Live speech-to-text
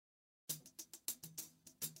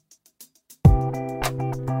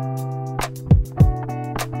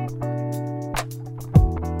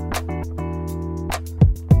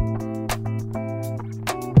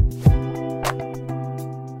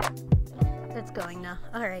it's going now.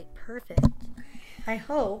 All right, perfect. I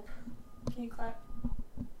hope. Can you clap?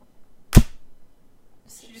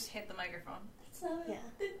 So you just hit the microphone. Yeah.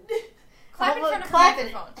 Clap in front of the clap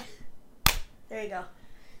it. microphone. There you go.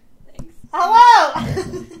 Thanks. Hello!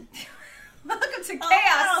 Welcome to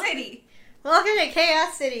Chaos City. Welcome to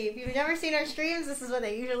Chaos City. If you've never seen our streams, this is what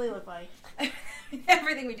they usually look like.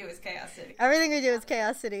 Everything we do is Chaos City. Everything we do is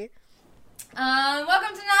Chaos City.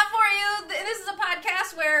 Welcome to Not For You. This is a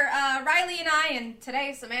podcast where Riley and I, and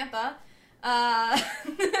today Samantha,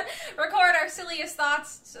 record our silliest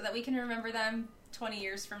thoughts so that we can remember them 20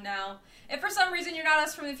 years from now. If for some reason you're not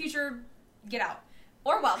us from the future, get out.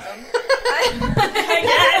 Or welcome. I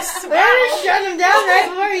guess. We're gonna shut them down right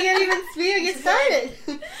before you can even speak and get started.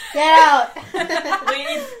 Get out.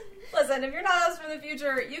 Leave. Listen, if you're not us from the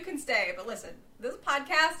future, you can stay. But listen, this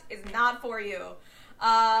podcast is not for you.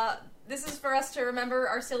 This is for us to remember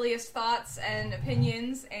our silliest thoughts and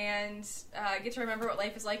opinions and get to remember what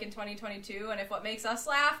life is like in 2022. And if what makes us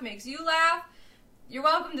laugh makes you laugh, you're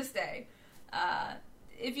welcome to stay.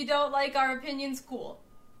 If you don't like our opinions, cool.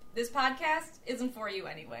 This podcast isn't for you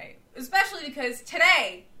anyway. Especially because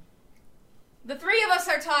today, the three of us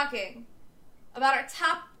are talking about our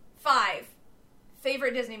top 5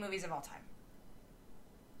 favorite Disney movies of all time.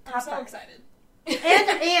 I'm so excited.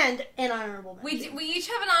 And an honorable mention. We each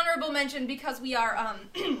have an honorable mention because we are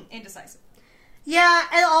indecisive. Yeah,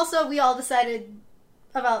 and also we all decided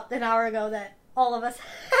about an hour ago that all of us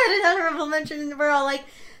had an honorable mention, and we're all like,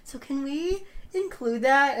 so can we include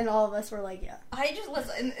that? And all of us were like, yeah. I just,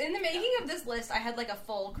 listen, in the making of this list, I had like a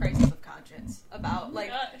full crisis of conscience about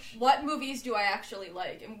like, what movies do I actually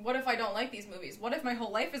like? And what if I don't like these movies? What if my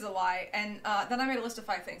whole life is a lie? And then I made a list of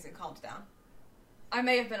 5 things and calmed down. I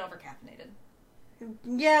may have been overcaffeinated.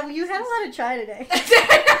 Yeah, you had a lot of chai today. I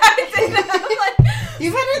did.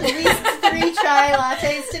 You've had at least 3 chai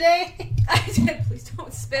lattes today. I did. Please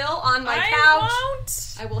don't spill on my couch.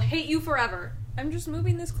 Won't. I will hate you forever. I'm just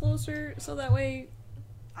moving this closer so that way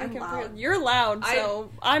I'm loud. You're loud,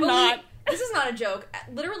 so I'm not. This is not a joke.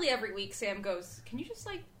 Literally every week Sam goes, can you just,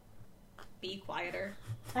 like, be quieter?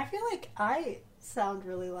 I feel like I sound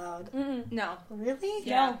really loud. Mm-mm. No. Really?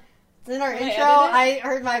 Yeah. In our When I intro, edit it? I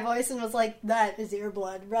heard my voice and was like, that is ear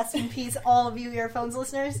blood. Rest in peace, all of you earphones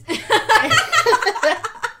listeners.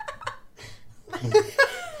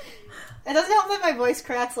 It doesn't help that my voice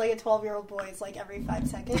cracks like a 12-year-old boy's like every 5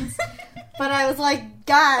 seconds. But I was like,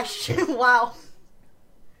 gosh, wow.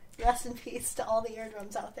 Rest in peace to all the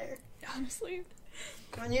eardrums out there. Honestly.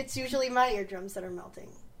 And it's usually my eardrums that are melting.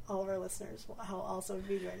 All of our listeners will also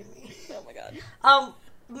be joining me. Oh my god.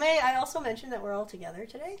 May I also mention that we're all together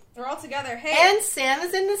today? We're all together. Hey. And Sam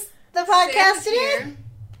is in the podcast today. Here.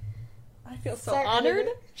 I feel so honored.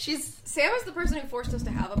 Sam is the person who forced us to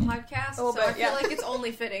have a podcast, so I feel like it's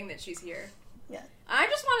only fitting that she's here. Yeah. I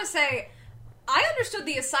just want to say, I understood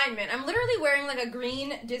the assignment. I'm literally wearing like a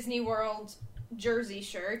green Disney World jersey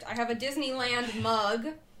shirt. I have a Disneyland mug.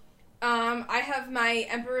 I have my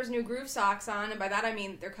Emperor's New Groove socks on, and by that I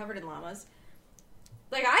mean they're covered in llamas.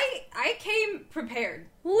 Like, I came prepared.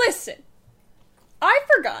 Listen, I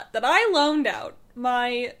forgot that I loaned out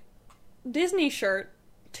my Disney shirt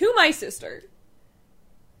to my sister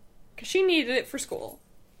because she needed it for school.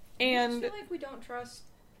 And I just feel like we don't trust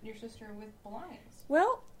your sister with belongings.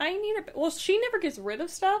 well, I need it. Well, she never gets rid of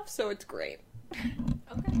stuff, so it's great.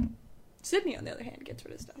 Okay. Sydney, on the other hand, gets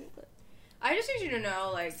rid of stuff. But I just need you to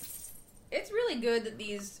know, like, it's really good that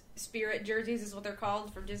these Spirit jerseys is what they're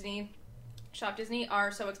called for Disney. Shop Disney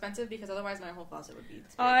are so expensive because otherwise my whole closet would be.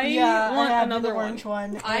 I want have another the orange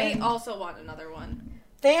one. I also want another one.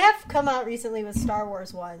 They have come out recently with Star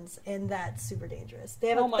Wars ones, and that's super dangerous. They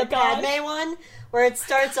have the gosh. Padme one where it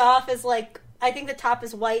starts off as like, I think the top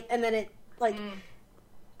is white, and then it like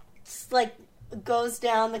goes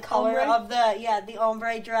down the color Ombre? of the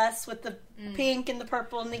ombre dress with the pink and the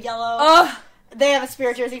purple and the yellow. Ugh. They have a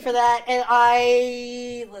Spirit jersey for that,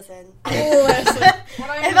 and listen. What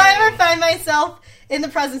I'm If I ever find myself in the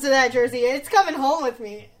presence of that jersey, it's coming home with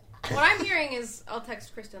me. What I'm hearing is I'll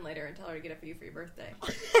text Kristen later and tell her to get it for you for your birthday.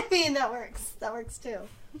 I mean, that works. That works too.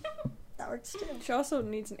 That works too. She also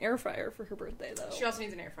needs an air fryer for her birthday, though. She also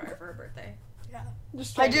needs an air fryer for her birthday. Yeah.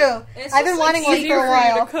 Just I trying do. It's I've just, been wanting one easier for a for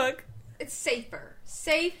you while. to cook. It's safer.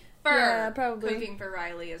 Safer. Yeah, probably. Cooking for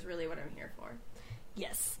Riley is really what I'm here for.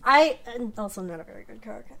 Yes. I am also not a very good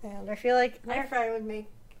cook, and I feel like an air fryer would make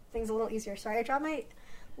things a little easier. Sorry, I dropped my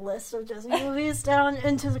list of Disney movies down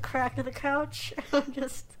into the crack of the couch. I'm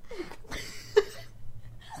just...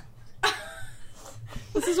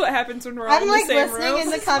 This is what happens when we're all I'm in the like same listening room. in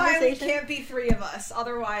the This is why we conversation. can't be 3 of us.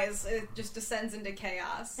 Otherwise, it just descends into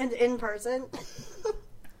chaos. And in person.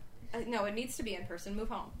 No, it needs to be in person. Move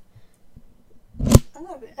home.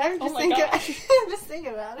 I'm just thinking. I'm just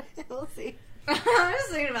thinking about it. We'll see. I'm just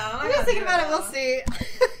thinking about it. I'm just thinking about it. We'll see.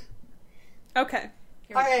 Okay.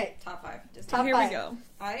 All right. Top 5. Here we go.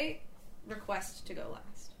 I request to go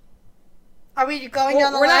last. Are we going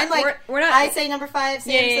down the line? We're not. I say number 5,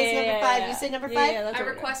 Sam says number 5, you say number 5? Yeah, I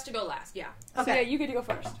request to go last, yeah. Okay. So, you get to go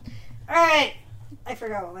first. Alright. I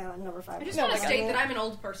forgot what my number 5 I was. just want to state that I'm an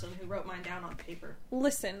old person who wrote mine down on paper.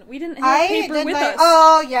 Listen, we didn't have paper with us.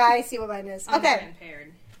 Oh, yeah, I see what mine is. I'm okay.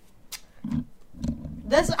 impaired.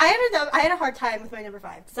 I had a hard time with my number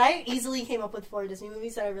 5, because I easily came up with 4 Disney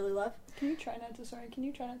movies that I really love. Can you try not to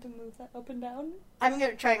move that up and down?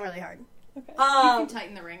 I'm trying really hard. Okay. You can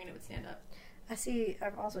tighten the ring and it would stand up. I see.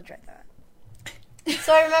 I've also tried that.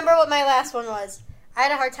 So I remember what my last one was. I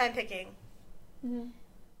had a hard time picking. Mm-hmm.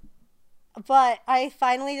 But I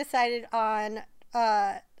finally decided on,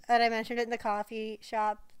 and I mentioned it in the coffee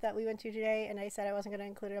shop that we went to today, and I said I wasn't going to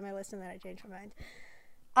include it on my list, and then I changed my mind.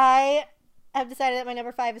 I have decided that my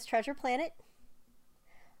number 5 is Treasure Planet.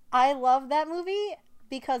 I love that movie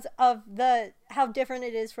because of how different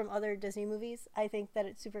it is from other Disney movies. I think that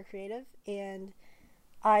it's super creative, and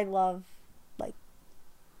I love,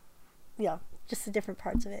 just the different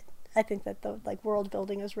parts of it. I think that the world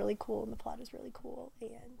building is really cool, and the plot is really cool,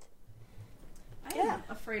 and I am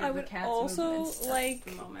afraid of the cat's movements at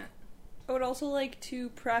the moment. I would also like to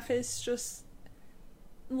preface just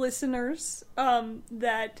listeners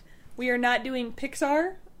that we are not doing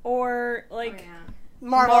Pixar or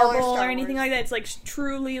Marvel or anything like that. It's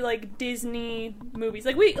truly Disney movies.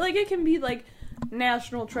 It can be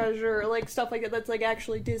National Treasure or stuff like that that's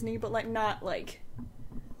actually Disney, but not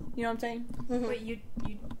you know what I'm saying? Mm-hmm. Wait, you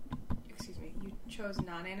excuse me, you chose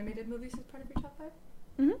non-animated movies as part of your top 5?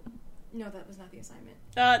 Mm-hmm. No, that was not the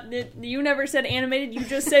assignment. You never said animated, you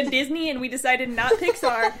just said Disney, and we decided not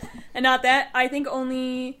Pixar, and not that. I think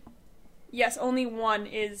only one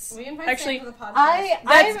is... We invite actually, Sam to the podcast.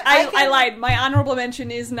 I lied. My honorable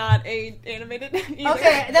mention is not a animated either.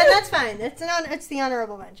 Okay, then that's fine. It's the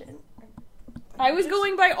honorable mention. I was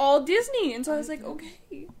going by all Disney, and so I was like, okay.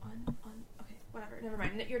 Okay, whatever. Never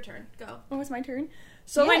mind. Your turn. Go. Oh, it's my turn?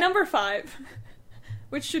 So my number 5,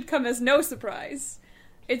 which should come as no surprise,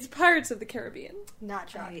 it's Pirates of the Caribbean. Not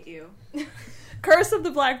shocked. I hate you. Curse of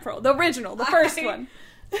the Black Pearl. The original. The first one.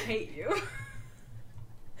 I hate you.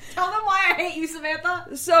 Tell them why I hate you,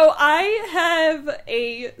 Samantha. So I have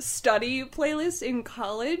a study playlist in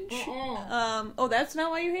college. Oh, that's not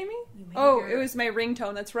why you hate me? It was my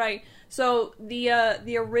ringtone. That's right. So the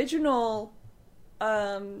original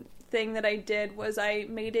thing that I did was I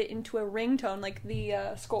made it into a ringtone,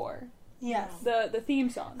 the score. Yes. The theme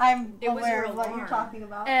song. I'm aware of what you're talking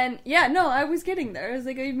about. And I was getting there. I was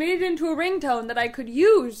I made it into a ringtone that I could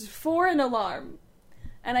use for an alarm.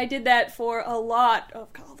 And I did that for a lot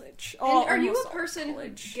of college. And are you a person who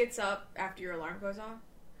gets up after your alarm goes off?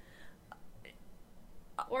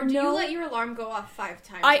 Or do you let your alarm go off 5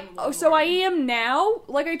 times? I am now.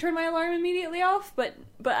 I turn my alarm immediately off, but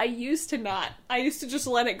I used to not. I used to just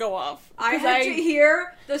let it go off. I had to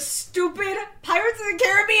hear the stupid Pirates of the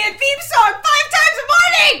Caribbean theme song 5 times a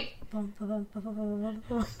morning! Stop,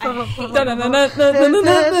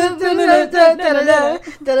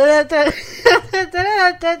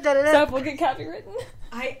 we'll get copywritten.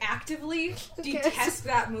 I actively detest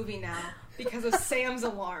that movie now because of Sam's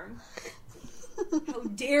alarm. How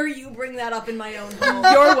dare you bring that up in my own home?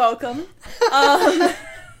 You're welcome.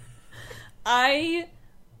 I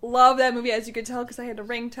love that movie, as you could tell, because I had a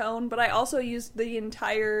ringtone, but I also used the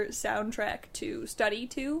entire soundtrack to study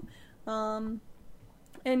to.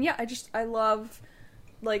 And yeah, I love,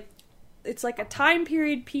 it's a time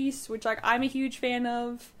period piece, which I'm a huge fan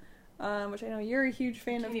of, which I know you're a huge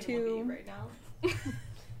fan of too. Look at you right now.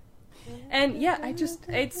 And yeah,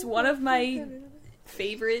 it's one of my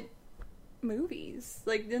favorite movies,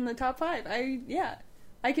 in the top 5.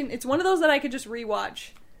 It's one of those that I could just rewatch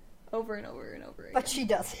over and over and over again. But she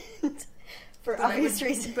doesn't. For obvious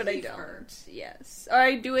reasons. But I don't. Yes. Or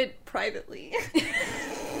I do it privately.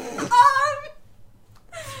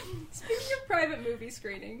 Speaking of private movie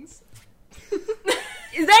screenings.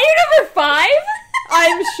 Is that your number 5?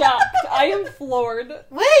 I'm shocked. I am floored.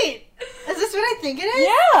 Wait! Is this what I think it is?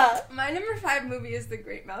 Yeah! My number 5 movie is The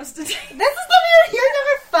Great Mouse Detective. This is your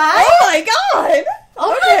number 5? Oh my god!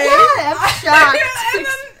 Oh okay. my god, I'm shocked.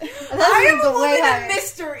 I am a woman of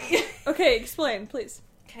mystery. Okay, explain, please.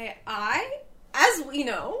 Okay, as we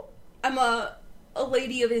know, I'm a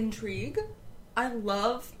lady of intrigue. I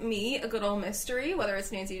love me a good old mystery, whether it's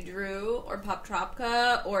Nancy Drew or Pop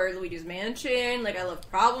Tropka or Luigi's Mansion. I love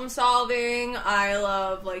problem solving. I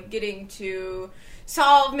love getting to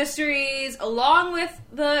solve mysteries along with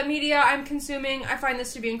the media I'm consuming. I find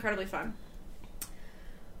this to be incredibly fun.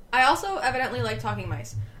 I also evidently like talking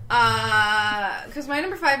mice. Because my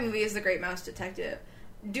number 5 movie is The Great Mouse Detective.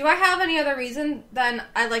 Do I have any other reason than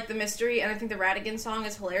I like the mystery and I think the Ratigan song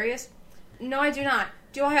is hilarious? No, I do not.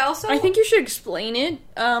 Do I also... I think you should explain it,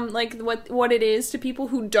 like, what it is to people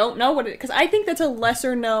who don't know what it is. Because I think that's a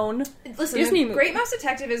lesser-known Disney movie. Great Mouse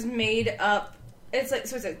Detective is made up... It's like...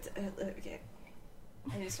 So it's a... Okay.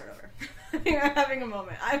 I need to start over. I'm having a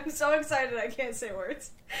moment. I'm so excited I can't say words.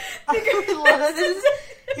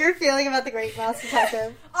 Your feeling about The Great Mouse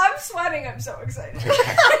Detective. I'm sweating. I'm so excited.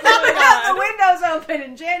 The window's open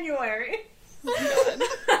in January.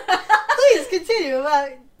 Please continue.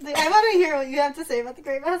 I want to hear what you have to say about The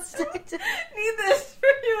Great Mouse Detective. Need this for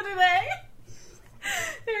you today.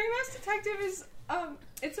 The Great Mouse Detective is,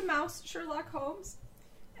 it's a mouse, Sherlock Holmes.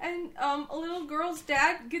 And, a little girl's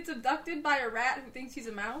dad gets abducted by a rat who thinks he's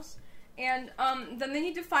a mouse. And, then they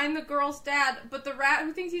need to find the girl's dad, but the rat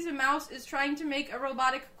who thinks he's a mouse is trying to make a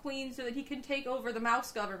robotic queen so that he can take over the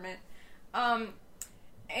mouse government. And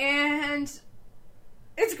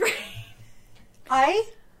it's great. I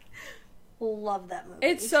love that movie.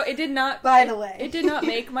 It did not... By the way. It did not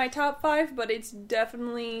make my top 5, but it's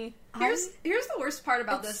definitely... Here's the worst part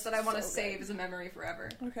about this that I want to save as a memory forever.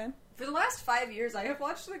 Okay. For the last 5 years, I have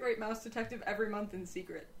watched The Great Mouse Detective every month in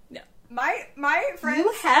secret. Yeah. My friends...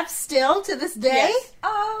 You have still, to this day? Yes.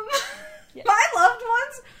 Yes. My loved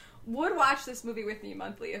ones would watch this movie with me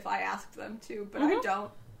monthly if I asked them to, but I don't.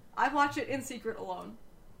 I watch it in secret alone.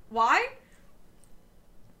 Why?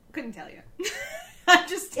 Couldn't tell you.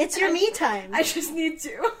 It's your me time. I just need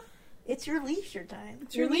to. It's your leisure time.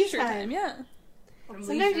 It's your leisure time, yeah.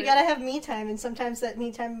 Sometimes you gotta have me time, and sometimes that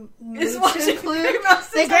me time is to include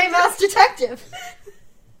The Great Mouse Detective.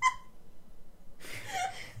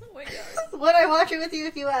 Oh my God. Would I watch it with you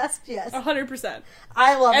if you asked? Yes. 100%.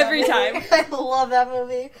 I love that every time. I love that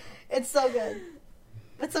movie. It's so good.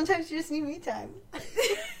 But sometimes you just need me time.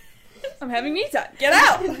 I'm having me time. Get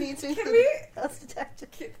out!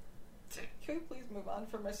 Can we please move on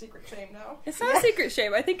from my secret shame now? It's not a secret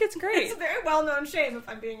shame. I think it's great. It's a very well-known shame, if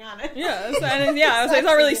I'm being honest. Yeah, it's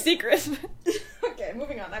not really secret. Okay,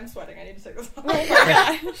 moving on. I'm sweating. I need to take this off. Oh my gosh.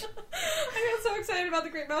 I got so excited about The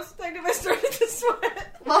Great Mouse Detective, I started to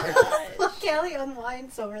sweat. Well, Callie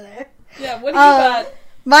unwinds over there. Yeah, what do you got?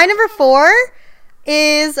 My number 4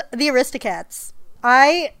 is The Aristocats.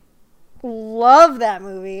 I love that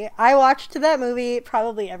movie. I watched that movie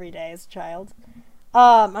probably every day as a child.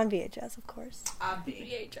 On VHS, of course.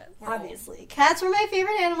 VHS. Obviously. Cats were my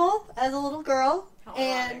favorite animal as a little girl. How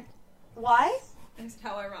and ironic. Why?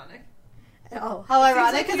 How ironic. Oh, how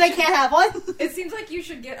ironic, because I can't have one. It seems like you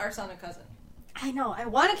should get our son a cousin. I know. I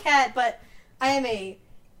want a cat, but I am a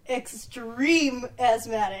extreme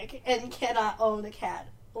asthmatic and cannot own a cat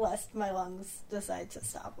lest my lungs decide to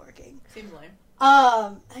stop working. Seems lame.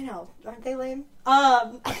 I know. Aren't they lame?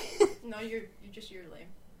 No, you're lame.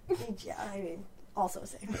 Yeah, I mean, also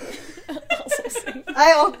same. Also same.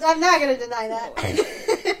 I'm not gonna deny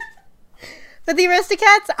that. But the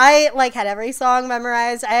Aristocats, I had every song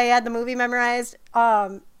memorized. I had the movie memorized.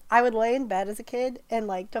 I would lay in bed as a kid and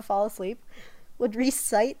to fall asleep, would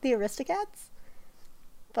recite the Aristocats.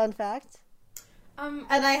 Fun fact. And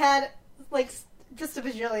I had just a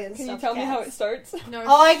bajillion. Can you tell me how it starts? No.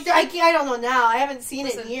 Oh, I don't know now. I haven't seen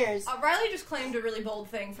it in years. Riley just claimed a really bold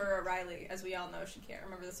thing for Riley. As we all know, she can't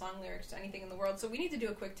remember the song lyrics to anything in the world. So we need to do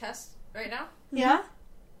a quick test right now. Yeah?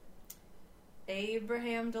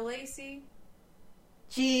 Abraham DeLacy.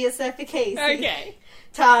 Giuseppe Casey. Okay.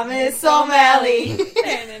 Thomas O'Malley. See,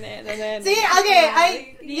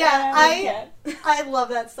 okay, I love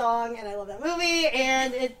that song and I love that movie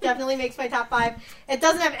and it definitely makes my top 5. It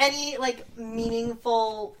doesn't have any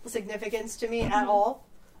meaningful significance to me at all,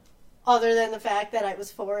 other than the fact that I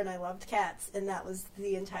was 4 and I loved cats, and that was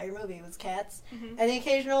the entire movie was cats and the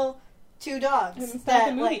occasional 2 dogs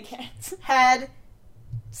that Cats. had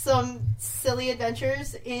some silly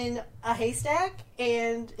adventures in a haystack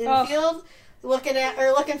and in the field looking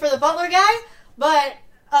for the butler guy, but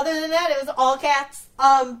other than that, it was all cats.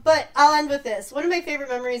 But I'll end with this. One of my favorite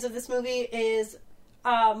memories of this movie is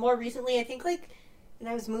more recently, I think when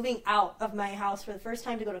I was moving out of my house for the first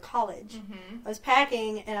time to go to college. I was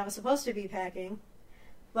packing, and I was supposed to be packing,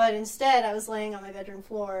 but instead I was laying on my bedroom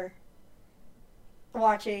floor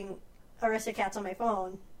watching Aristocats on my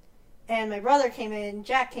phone. And my brother came in,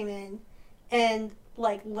 Jack came in, and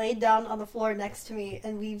laid down on the floor next to me,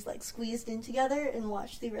 and we squeezed in together and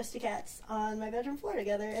watched the Aristocats on my bedroom floor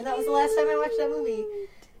together. And that was the last time I watched that movie.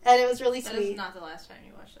 and it was really sweet. That is not the last time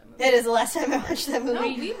you watched that movie. It is the last time I watched that movie. No,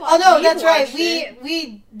 we watched, oh no, that's right.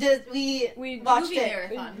 We watched it.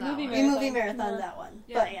 We movie marathon that one.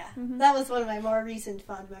 Yeah. But yeah, that was one of my more recent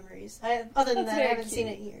fond memories. Other than that, I haven't seen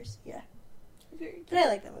it in years. Yeah, but I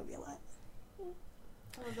like that movie a lot.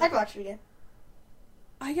 I'd watch it again.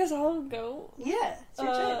 I guess I'll go. Yeah, it's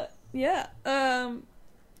your turn. Yeah.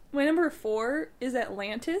 My number 4 is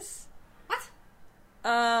Atlantis. What?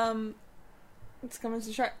 It's coming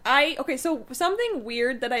to try. Okay, so something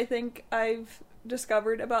weird that I think I've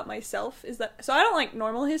discovered about myself is that, so I don't like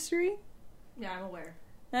normal history. Yeah, I'm aware.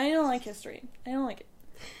 I don't like history. I don't like it.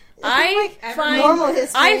 I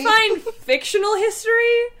find fictional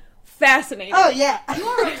history fascinating. Oh yeah. You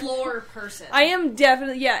are a lore person. I am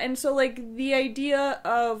definitely, yeah, and so like the idea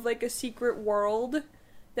of like a secret world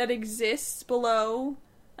that exists below,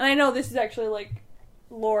 and I know this is actually like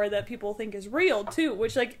lore that people think is real too,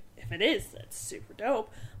 which like if it is, that's super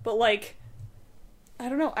dope. But like, I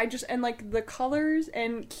don't know, and like the colors,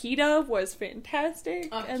 and Kita was fantastic.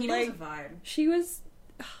 And Kita like, was a vibe. She was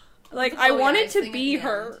like, I wanted to be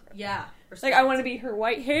her. Yeah. Like I want to be her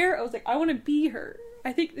white hair. I was like, I want to be her.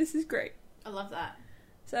 I think this is great. I love that.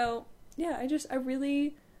 So yeah, I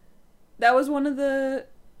really, that was one of the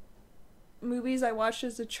movies I watched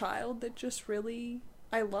as a child that just really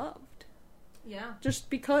I loved. Yeah. Just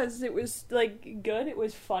because it was, like, good, it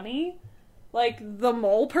was funny. Like, the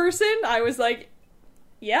mole person, I was like,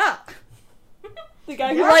 yeah. The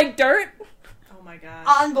guy who liked dirt. Oh my god.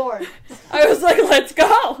 On board. I was like, let's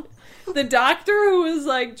go. The doctor who was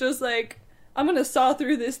like, just like, I'm gonna saw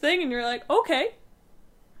through this thing, and you're like, okay.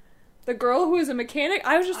 The girl who was a mechanic,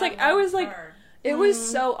 I was just like, it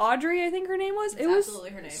was so, Audrey, I think her name was. It's it was absolutely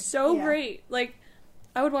her name. So great. Like,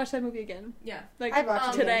 I would watch that movie again. Yeah. Like, I'd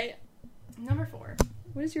watch it today. Number 4.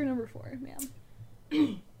 What is your number 4,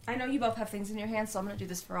 ma'am? I know you both have things in your hands, so I'm going to do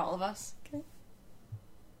this for all of us. Okay.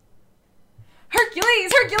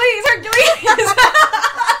 Hercules!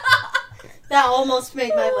 That almost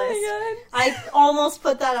made my list. My God. I almost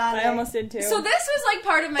put that on. I almost did too. So this was like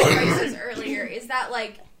part of my crisis earlier, is that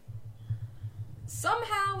like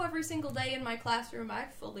somehow every single day in my classroom I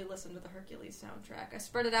fully listened to the Hercules soundtrack. I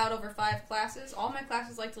spread it out over 5 classes. All my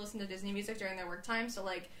classes like to listen to Disney music during their work time, so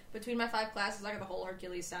like between my 5 classes I got the whole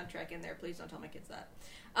Hercules soundtrack in there. Please don't tell my kids that.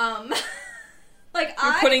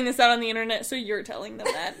 You're putting this out on the internet, so you're telling them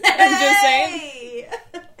that. I'm just saying.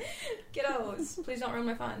 Kiddos, please don't ruin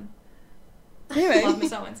my fun. Anyway. Love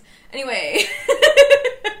Miss Owens. Anyway.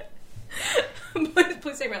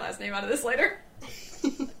 Please take my last name out of this later.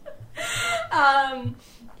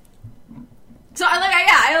 So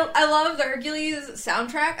I love the Hercules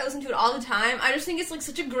soundtrack. I listen to it all the time. I just think it's like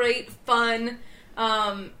such a great, fun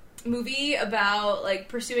movie about like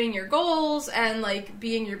pursuing your goals and like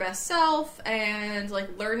being your best self and like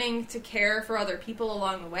learning to care for other people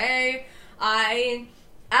along the way. I,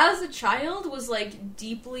 as a child, was like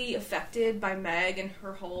deeply affected by Meg and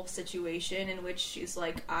her whole situation, in which she's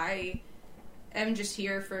like, I am just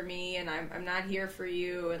here for me and I'm not here for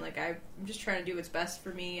you, and like I'm just trying to do what's best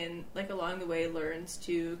for me, and like along the way learns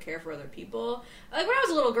to care for other people. Like when I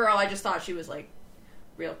was a little girl, I just thought she was like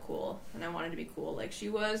real cool and I wanted to be cool like she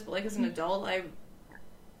was, but like as an adult I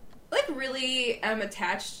like really am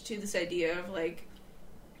attached to this idea of like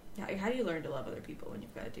how do you learn to love other people when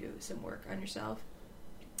you've got to do some work on yourself.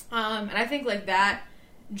 And I think like that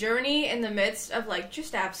journey in the midst of like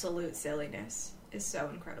just absolute silliness is so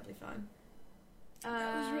incredibly fun.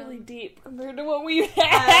 That was really deep compared to what we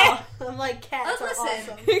had. I'm like, cats are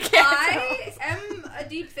listen, awesome. I am a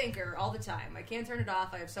deep thinker all the time. I can't turn it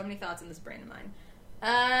off. I have so many thoughts in this brain of mine.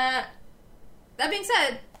 That being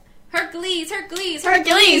said, Hercules!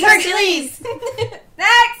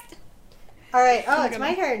 Next! Alright, it's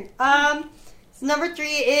my turn. Number 3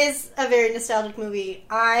 is a very nostalgic movie.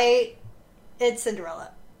 It's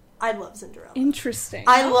Cinderella. I love Cinderella. Interesting.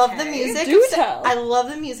 I love the music. Do tell. I love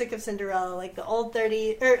the music of Cinderella, like the old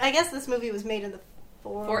 30s, or I guess this movie was made in the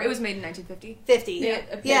It was made in 1950. 50.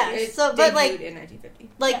 Yeah. So, but like in 1950.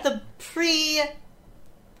 Like the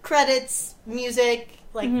pre-credits music,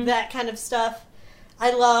 like that kind of stuff.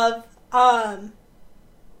 I love. I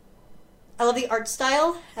love the art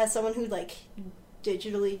style as someone who like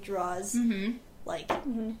digitally draws like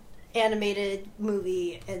animated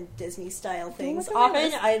movie and Disney style things.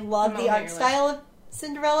 Often I love the art style of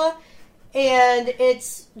Cinderella, and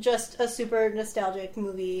it's just a super nostalgic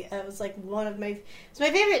movie. It was like it's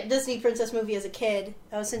my favorite Disney princess movie as a kid.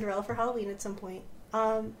 I was Cinderella for Halloween at some point.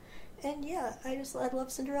 And yeah, I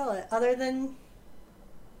love Cinderella. Other than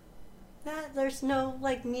that, there's no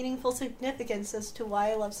like meaningful significance as to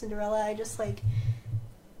why I love Cinderella. I just like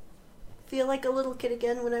feel like a little kid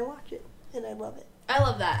again when I watch it, and I love it. I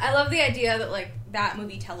love that. I love the idea that, like, that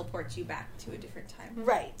movie teleports you back to a different time.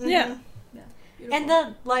 Right. Mm-hmm. Yeah. Beautiful. And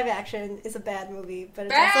the live action is a bad movie, but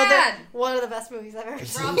it's also one of the best movies I've ever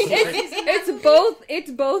seen. It's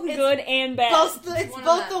both good and bad. It's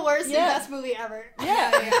both the worst and best movie ever.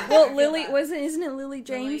 Yeah. Well, isn't it Lily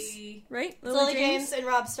James? Right? Lily James and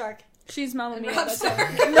Rob Stark. She's Mamma Mia. Rob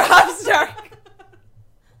Stark. Rob Stark.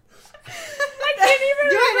 I can't even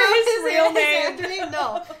remember his real name. His actor name?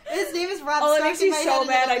 No. His name is Rob Stark. Oh, it makes me so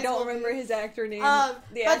mad I don't remember his actor name.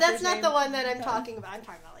 But that's not the one that I'm talking about. I'm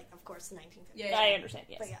talking about, like, of course, the 1950s. Yeah, I understand,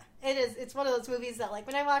 yes. But yeah, it is. It's one of those movies that, like,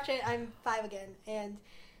 when I watch it, I'm 5 again. And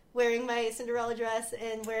wearing my Cinderella dress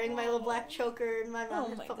and wearing my little black choker, and my mom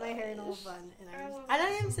has put my hair in a little bun. And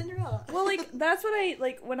I am Cinderella. Well, like, that's what I,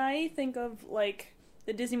 like, when I think of, like,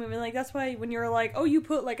 the Disney movie, like, that's why when you're like, oh, you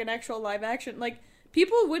put, like, an actual live action, like,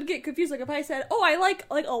 people would get confused. Like, if I said, oh, I like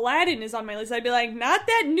Aladdin is on my list, I'd be like, not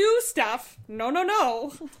that new stuff.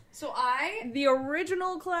 No. So the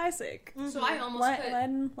original classic. Mm-hmm. So I almost put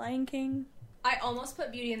Aladdin, Lion King. I almost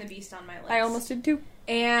put Beauty and the Beast on my list. I almost did too.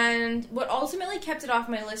 And what ultimately kept it off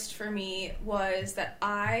my list for me was that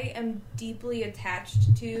I am deeply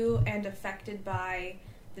attached to and affected by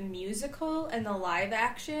the musical and the live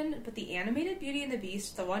action, but the animated Beauty and the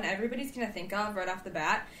Beast, the one everybody's going to think of right off the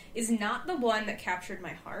bat, is not the one that captured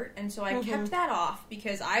my heart. And so I kept that off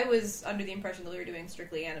because I was under the impression that we were doing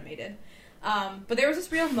strictly animated. But there was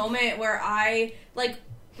this real moment where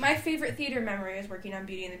my favorite theater memory was working on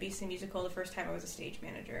Beauty and the Beast the musical the first time I was a stage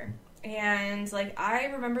manager. And, like, I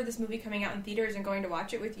remember this movie coming out in theaters and going to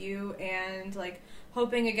watch it with you and, like,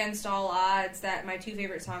 hoping against all odds that my 2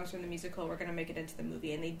 favorite songs from the musical were going to make it into the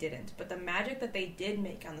movie, and they didn't. But the magic that they did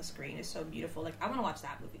make on the screen is so beautiful. Like, I want to watch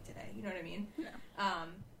that movie today. You know what I mean? Yeah.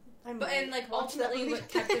 Ultimately what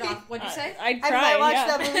kept it off... What'd you say? I'd cry, watch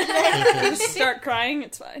that movie today. Just start crying,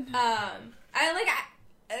 it's fine. The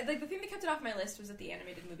thing that kept it off my list was that the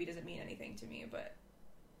animated movie doesn't mean anything to me, but,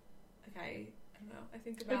 like, I don't know. I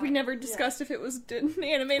think about... Like, we never discussed if it was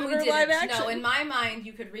animated or didn't. live action. No, in my mind,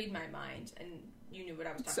 you could read my mind, and you knew what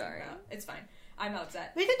I was talking about. It's fine. I'm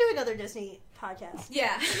upset. We could do another Disney podcast.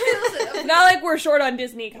 Yeah. Not like we're short on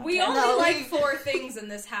Disney content. We only like 4 things in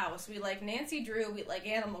this house. We like Nancy Drew, we like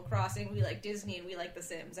Animal Crossing, we like Disney, and we like The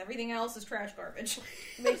Sims. Everything else is trash garbage.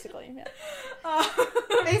 Basically, yeah.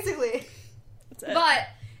 Basically. That's it. But,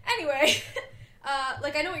 anyway, I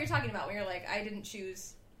know what you're talking about when you're like, I didn't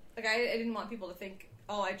choose... Like, I didn't want people to think,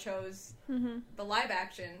 oh, I chose the live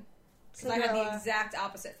action, because I had the exact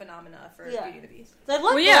opposite phenomena for Beauty and the Beast. I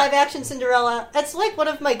love the live action Cinderella. It's like one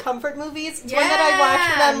of my comfort movies. It's one that I watch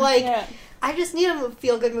and I'm like, I just need a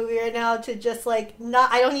feel-good movie right now to just, like,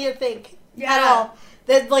 I don't need to think at all.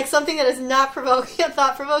 That, like, something that is not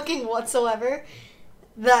thought-provoking whatsoever,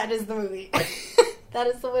 that is the movie. That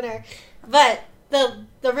is the winner. But the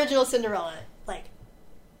original Cinderella, like,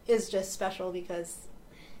 is just special because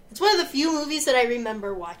it's one of the few movies that I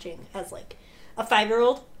remember watching as, like, a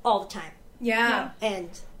 5-year-old all the time. Yeah. And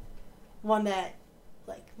one that,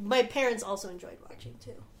 like, my parents also enjoyed watching,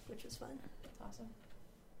 too, which was fun. That's awesome.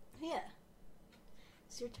 Yeah.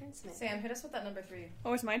 It's your turn, Samantha. Sam, hit us with that number 3.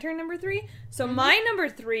 Oh, it's my turn, number 3? So my number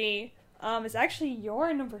 3 is actually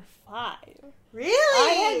your number 5. Really?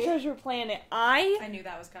 I had Treasure Planet. I knew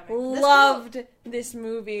that was coming. Loved this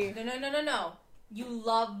movie. No. You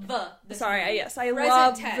love this movie. Yes, I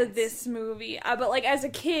loved this movie. But, like, as a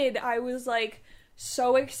kid, I was, like,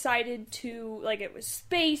 so excited to, like, it was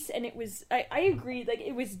space, and it was, I agreed, like,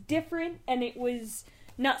 it was different, and it was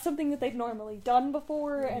not something that they've normally done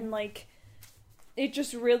before, and, like, it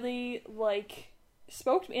just really, like,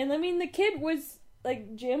 spoke to me. And, I mean, the kid was,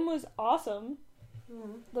 like, Jim was awesome.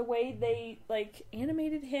 The way they, like,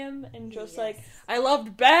 animated him, and just, like, I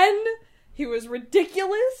loved Ben. He was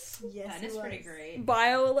ridiculous. Yes, that is pretty great.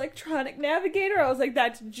 Bioelectronic navigator. I was like,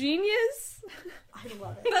 that's genius. I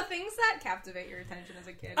love it. The things that captivate your attention as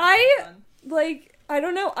a kid. I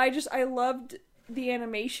don't know. I loved the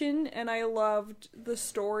animation, and I loved the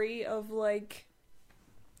story of, like,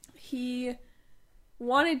 he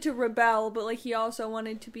wanted to rebel, but, like, he also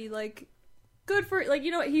wanted to be, like, good for, like,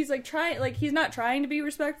 you know, he's, like, trying, like, he's not trying to be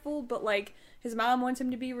respectful, but, like, his mom wants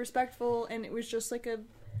him to be respectful, and it was just, like,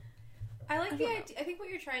 I like the idea. I think what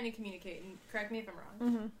you're trying to communicate, and correct me if I'm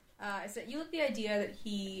wrong, is that you like the idea that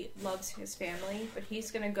he loves his family, but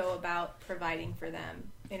he's going to go about providing for them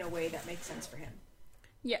in a way that makes sense for him.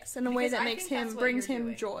 Yes, in a way that brings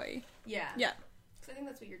him joy. Yeah. Yeah. Because I think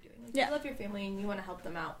that's what you're doing. Like, you love your family and you want to help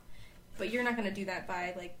them out. But you're not going to do that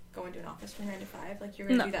by, like, going to an office for 9 to 5. Like, you're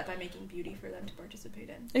going to do that by making beauty for them to participate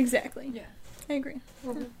in. Exactly. Yeah. I agree.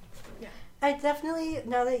 Mm-hmm. Yeah. I definitely,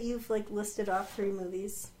 now that you've, like, listed off 3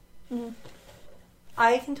 movies,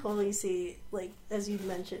 I can totally see, like, as you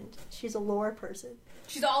mentioned, she's a lore person.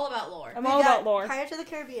 She's all about lore. I'm all about lore. Pirates of the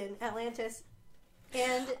Caribbean, Atlantis,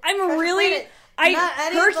 and Hercules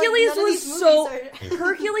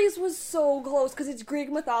was so close because it's Greek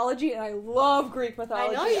mythology and I love Greek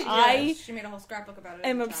mythology. I know you do. She made a whole scrapbook about it.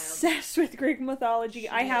 I'm obsessed with Greek mythology.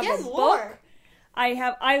 I have a book.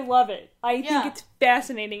 I love it. I think it's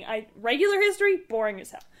fascinating. Regular history, boring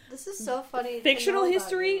as hell. This is so funny. Fictional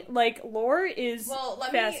history, like lore, is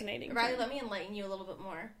fascinating. Riley, let me enlighten you a little bit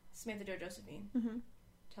more. Samantha Jo Josephine. Mm-hmm.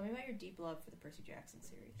 Tell me about your deep love for the Percy Jackson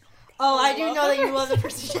series. Oh, I do know that you love the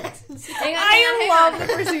Percy Jackson series. I love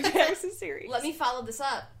the Percy Jackson series. Let me follow this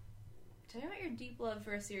up. Tell me about your deep love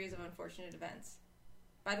for a series of unfortunate events.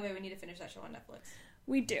 By the way, we need to finish that show on Netflix.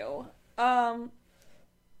 We do.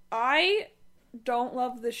 I don't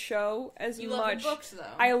love the show as much. You love the books, though.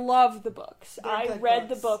 I love the books. I read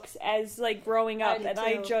the books as, like, growing up, and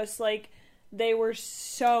I just, like, they were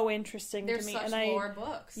so interesting to me. They're such lore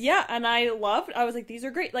books. Yeah, and I was like, these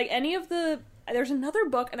are great. Like, there's another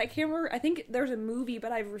book, and I can't remember, I think there's a movie,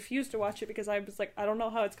 but I refused to watch it because I was like, I don't know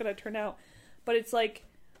how it's going to turn out. But it's, like,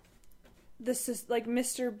 this is, like,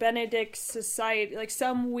 Mr. Benedict's Society, like,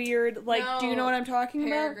 some weird, like, do you know what I'm talking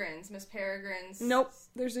about? Miss Peregrine's. Nope,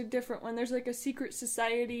 there's a different one. There's, like, a secret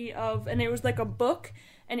society and it was, like, a book,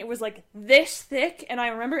 and it was, like, this thick, and I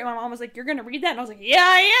remember it, my mom was like, you're gonna read that? And I was like, yeah,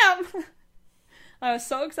 I am! I was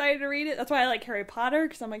so excited to read it. That's why I like Harry Potter,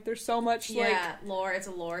 because I'm like, there's so much, lore. It's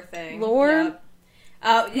a lore thing. Lore?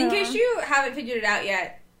 Yep. In case you haven't figured it out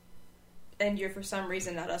yet, and you're for some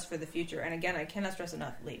reason not us for the future, and again, I cannot stress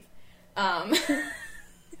enough, leave.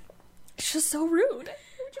 It's just so rude.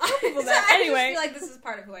 Anyway. I just feel like this is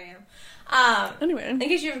part of who I am. Anyway. In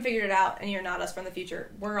case you haven't figured it out, and you're not us from the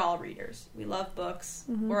future, we're all readers. We love books.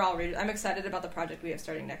 Mm-hmm. We're all readers. I'm excited about the project we have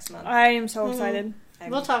starting next month. I am so excited.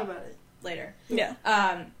 We'll talk about it later. Yeah.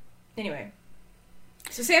 Anyway.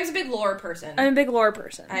 So Sam's a big lore person. I'm a big lore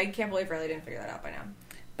person. I can't believe Riley didn't figure that out by now.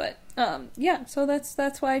 But, yeah, so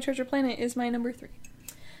that's why Treasure Planet is my number 3.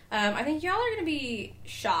 I think y'all are going to be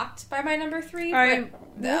shocked by my number 3,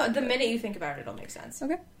 but the minute you think about it, it'll make sense.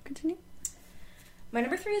 Okay, continue. My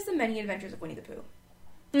number 3 is The Many Adventures of Winnie the Pooh.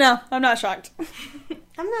 No, I'm not shocked.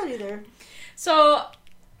 I'm not either. So,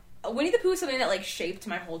 Winnie the Pooh is something that, like, shaped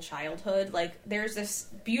my whole childhood. Like, there's this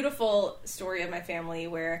beautiful story of my family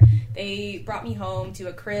where they brought me home to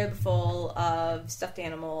a crib full of stuffed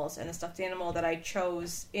animals, and the stuffed animal that I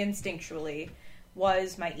chose instinctually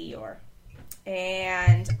was my Eeyore.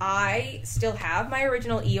 And I still have my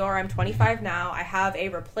original Eeyore. I'm 25 now. I have a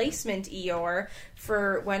replacement Eeyore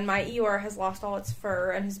for when my Eeyore has lost all its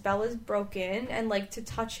fur and his bell is broken, and, like, to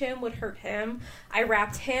touch him would hurt him. I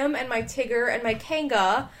wrapped him and my Tigger and my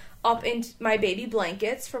Kanga up in my baby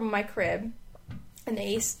blankets from my crib, and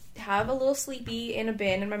they have a little sleepy in a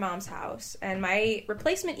bin in my mom's house. And my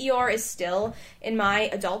replacement Eeyore is still in my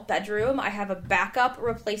adult bedroom. I have a backup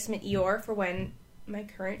replacement Eeyore for when my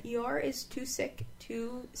current Eeyore is too sick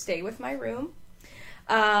to stay with my room.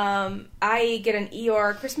 I get an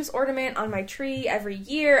Eeyore Christmas ornament on my tree every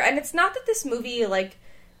year, and it's not that this movie, like,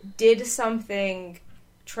 did something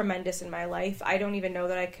tremendous in my life. I don't even know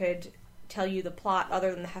that I could tell you the plot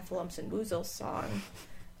other than the Heffalumps and Woozles song.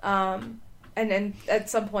 And then at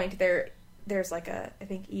some point there's like I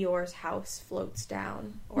think Eeyore's house floats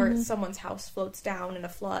down, or someone's house floats down in a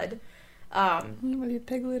flood. Maybe a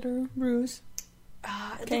Piglet or Ruse.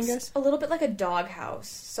 It looks a little bit like a dog house,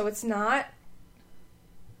 so it's not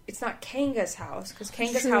Kanga's house, because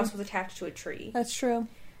Kanga's house was attached to a tree. That's true.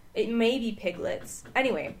 It may be Piglet's.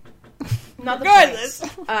 Anyway, not the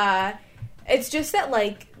point. It's just that,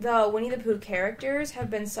 like, the Winnie the Pooh characters have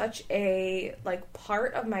been such a, like,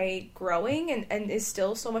 part of my growing, and is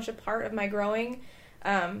still so much a part of my growing,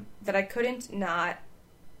 that I couldn't not,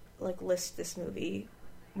 like, list this movie,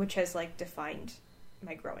 which has, like, defined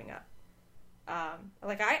my growing up.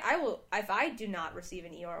 Like, I will, if I do not receive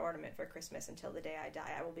an Eeyore ornament for Christmas until the day I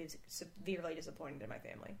die, I will be severely disappointed in my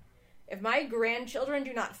family. If my grandchildren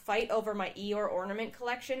do not fight over my Eeyore ornament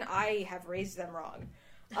collection, I have raised them wrong.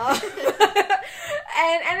 And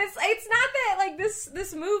it's not that, like,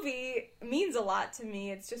 this movie means a lot to me.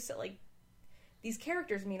 It's just that, like, these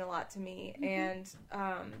characters mean a lot to me. And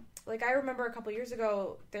like, I remember a couple years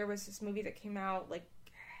ago there was this movie that came out, like,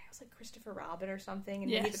 it was like Christopher Robin or something,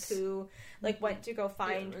 and Winnie the Pooh, like, went to go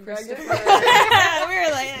find Christopher. We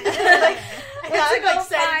were like, went to go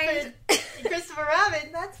find Christopher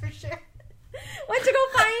Robin, that's for sure. went to go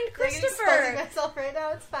find Christopher. I'm exposing myself right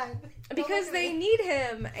now. It's fine. Because they need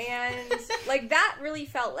him, and like that really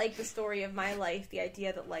felt like the story of my life. The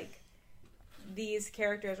idea that like these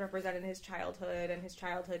characters represented his childhood, and his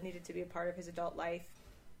childhood needed to be a part of his adult life.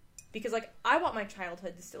 Because like I want my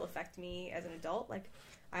childhood to still affect me as an adult. Like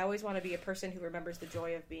I always want to be a person who remembers the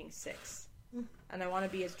joy of being 6, and I want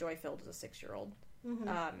to be as joy filled as a 6-year-old. Mm-hmm.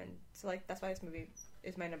 And so like that's why this movie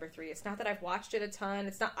is my number 3. It's not that I've watched it a ton.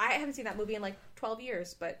 It's not. I haven't seen that movie in like 12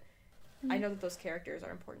 years, but I know that those characters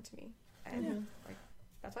are important to me. And like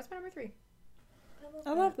that's why it's my number 3.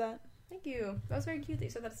 I love that. Thank you. That was very cute that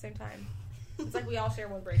you said that at the same time. It's like we all share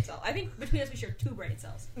one brain cell. I think between us we share 2 brain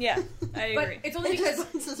cells. Yeah, I agree. But it's only because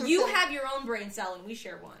you have your own brain cell and we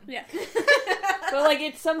share one. Yeah. But like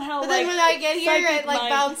it's somehow. But then when I get here, it like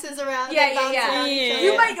bounces around. Yeah.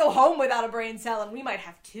 You might go home without a brain cell, and we might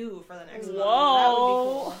have 2 for the next one. That would be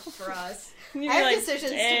cool for us. I have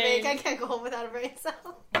decisions to make. I can't go home without a brain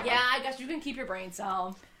cell. Yeah, I guess you can keep your brain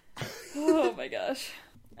cell. Oh my gosh.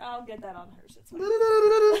 I'll get that on hers. It's fine.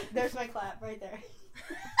 There's my clap right there.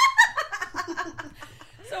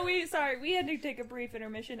 So we had to take a brief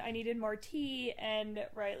intermission. I needed more tea, and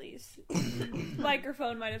Riley's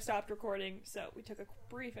microphone might have stopped recording, so we took a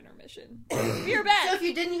brief intermission. We're back! So if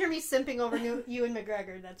you didn't hear me simping over Ewan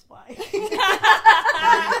McGregor, that's why.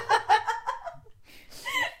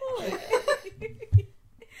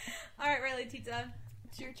 Alright, Riley, Tita.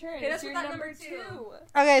 It's your turn. Hit us it's your with that number 2.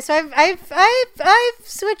 Okay, so I've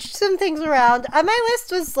switched some things around. My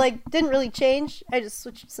list was like didn't really change. I just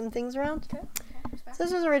switched some things around. Okay. So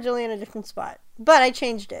this was originally in a different spot, but I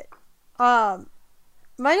changed it. My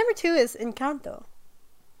number 2 is Encanto.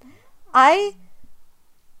 I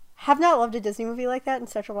have not loved a Disney movie like that in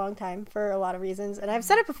such a long time for a lot of reasons, and I've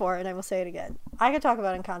said it before, and I will say it again. I could talk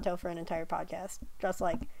about Encanto for an entire podcast, just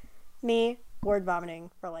like me word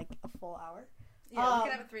vomiting for like a full hour. Yeah, we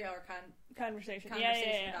could have a 3-hour conversation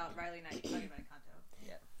about Riley and I talking about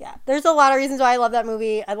Encanto. Yeah, there's a lot of reasons why I love that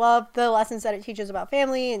movie. I love the lessons that it teaches about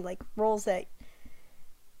family and like roles that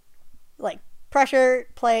like pressure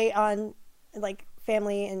play on like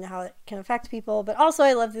family and how it can affect people. But also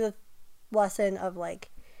I love the lesson of like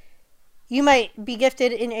you might be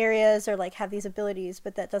gifted in areas or like have these abilities,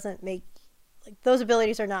 but that doesn't make like those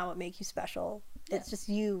abilities are not what make you special. Yeah. It's just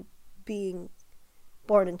you being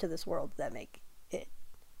born into this world that make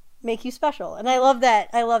you special. And I love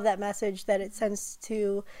that message that it sends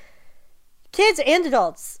to kids and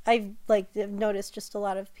adults. I've noticed just a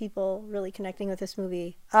lot of people really connecting with this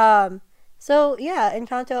movie. So yeah,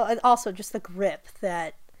 Encanto, and also just the grip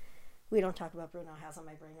that we don't talk about Bruno has on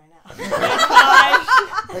my brain right now.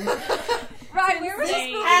 Right, where was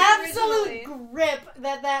this movie absolute originally? Grip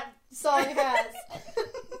that song has.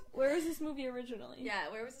 Where was this movie originally? Yeah,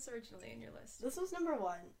 where was this originally in your list? This was number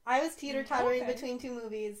 1. I was teeter-tottering between 2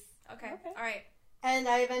 movies. Okay. Alright. And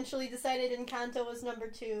I eventually decided Encanto was number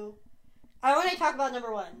 2. When I talk about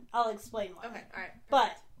number 1, I'll explain why. Okay, alright.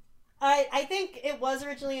 But I think it was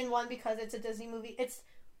originally in 1 because it's a Disney movie. It's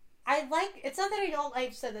not that I don't,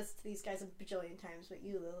 I've said this to these guys a bajillion times, but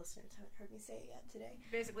you, the listeners, haven't heard me say it yet today.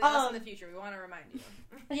 Basically, us in the future, we want to remind you.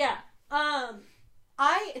 Yeah.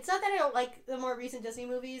 It's not that I don't like the more recent Disney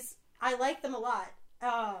movies. I like them a lot.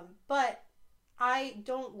 But I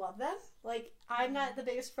don't love them. Like, I'm not the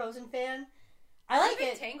biggest Frozen fan. I'm a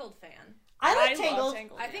big Tangled fan. I like Tangled.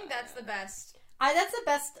 I think that's the best. That's the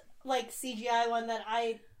best, like, CGI one that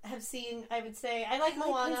I have seen, I would say. I like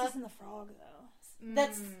Moana. Princess and the Frog, though.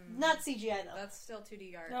 That's not CGI, though. That's still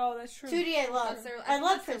 2D art. Oh, that's true. 2D I love. I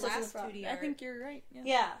love Princess and the Frog. 2D I think you're right.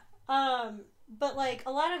 Yeah. But, like,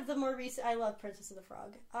 a lot of the more recent... I love Princess and the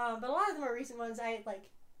Frog. But a lot of the more recent ones, I thought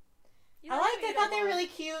they were really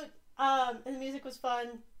cute. And the music was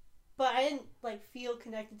fun. But I didn't, like, feel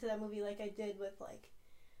connected to that movie like I did with, like,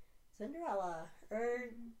 Cinderella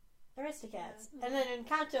or Aristocats. Yeah. And then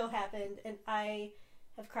Encanto happened, and I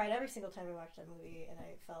have cried every single time I watched that movie, and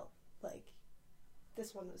I felt like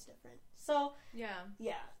this one was different. So, yeah.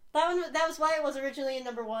 That was why it was originally in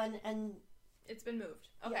number 1, and... It's been moved.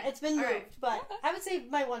 Okay. Yeah, it's been moved, but I would say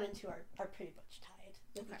my 1 and 2 are pretty much tied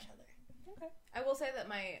with each other. Okay. I will say that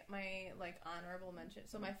my like honorable mention,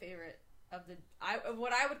 so my favorite of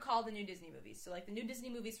what I would call the new Disney movies. So like the new Disney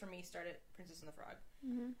movies for me started Princess and the Frog.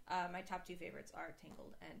 Mm-hmm. My top 2 favorites are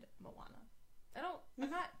Tangled and Moana. I'm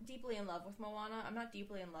not deeply in love with Moana. I'm not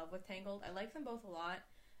deeply in love with Tangled. I like them both a lot.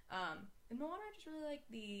 And Moana, I just really like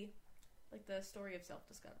the story of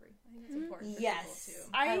self-discovery. I think that's important for people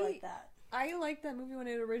too. I like that. I liked that movie when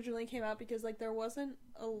it originally came out because, like, there wasn't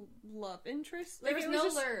a love interest. Like, there was no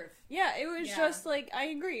love. Yeah, it was just, like, I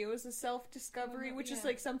agree. It was a self-discovery, which is,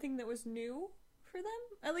 like, something that was new for them.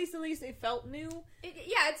 At least it felt new.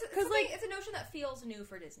 It's a notion that feels new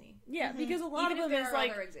for Disney. Yeah, because a lot of them is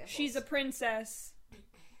like, she's a princess.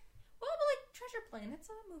 Well, but like Treasure Planet's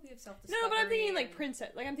a movie of self-discovery. No, but I'm thinking like princess.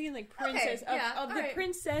 Like I'm thinking like princess of the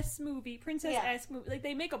princess movie, princess-esque movie. Like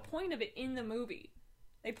they make a point of it in the movie.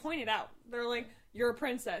 They point it out. They're like, you're a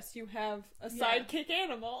princess. You have a sidekick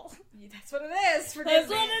animal. That's what it is for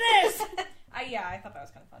Disney. That's what it is. I thought that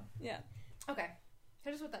was kind of fun. Yeah. Okay.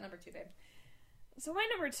 Hit us with that number 2, babe. So my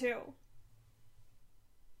number 2.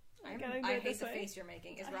 I hate the face you're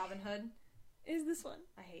making. Is Robin Hood? Is this one?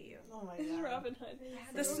 I hate you. Oh my god. Is Robin Hood.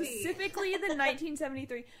 Specifically the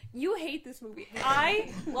 1973. You hate this movie.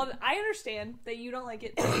 I love it. I understand that you don't like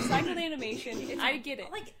it. Recycled animation. I get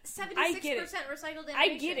it. Like 76% recycled animation.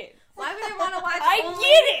 I get it. Why would I want to watch I only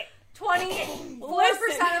get it!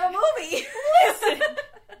 24% of a movie? Listen!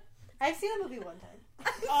 I've seen the movie one time.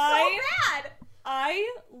 So bad!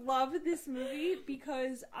 I love this movie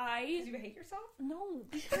because Because you hate yourself? No,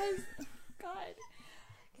 because... God...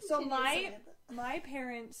 So my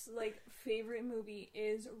parents' like favorite movie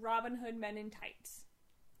is Robin Hood Men in Tights,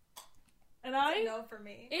 and that's a no for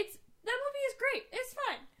me. That movie is great. It's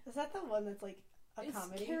fun. Is that the one that's like a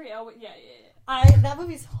comedy? Carrie Elwes. Yeah. That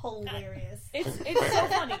movie's hilarious. It's so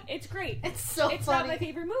funny. It's great. It's funny. It's not my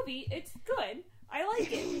favorite movie. It's good. I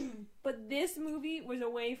like it. But this movie was a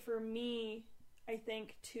way for me, I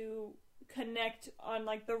think, to connect on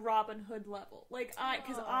like the Robin Hood level. Like I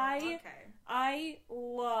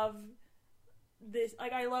love this.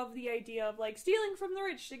 Like I love the idea of like stealing from the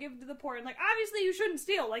rich to give to the poor. And like obviously you shouldn't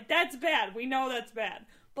steal. Like that's bad. We know that's bad.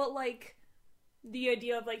 But like the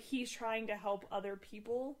idea of like he's trying to help other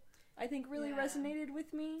people, I think really resonated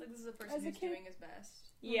with me. Like this is a person who's doing his best.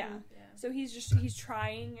 Yeah. So he's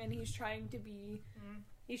trying, and he's trying to be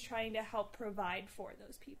he's trying to help provide for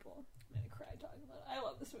those people. I'm gonna cry talking about it. I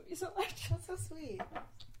love this movie so much. That's so sweet.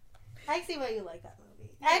 I see why you like that movie.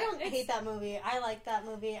 I don't hate that movie. I like that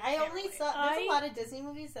movie. I only saw... There's a lot of Disney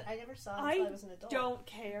movies that I never saw until I was an adult. I don't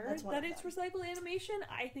care that it's recycled animation.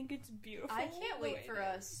 I think it's beautiful. I can't wait for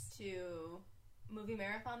us to movie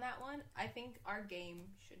marathon that one. I think our game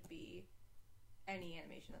should be any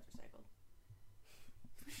animation that's recycled.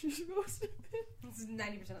 This is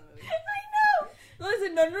 90% of the movie. I know!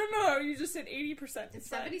 Listen, no. You just said 80%. It's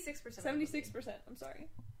 76%. 76%. I'm sorry.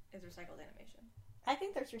 Is recycled animation. I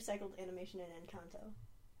think there's recycled animation in Encanto.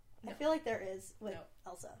 No. I feel like there is with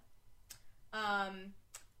Elsa.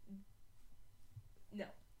 No.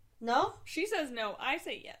 No? She says no. I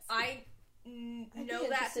say yes. I know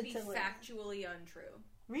that to be factually untrue.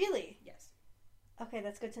 Really? Yes. Okay,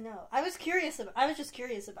 that's good to know. I was just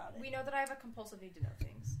curious about it. We know that I have a compulsive need to know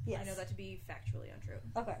things. Yes. I know that to be factually untrue.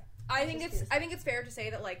 Okay. I think it's fair to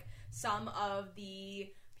say that like some of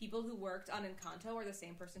the people who worked on Encanto are the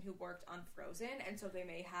same person who worked on Frozen, and so they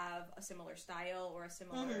may have a similar style or a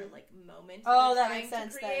similar like moment. Oh, that makes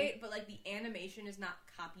sense. Then. But like the animation is not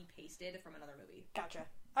copy pasted from another movie. Gotcha.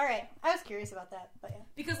 All right, I was curious about that, but yeah.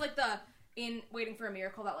 Because like in Waiting for a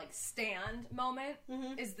Miracle, that like stand moment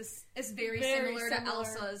is very similar to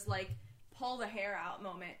Elsa's like pull the hair out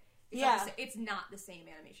moment. It's not the same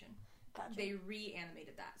animation. Gotcha. They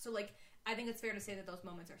reanimated that. So like I think it's fair to say that those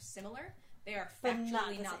moments are similar. They are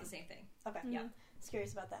factually not the same thing. Okay. Yeah. I was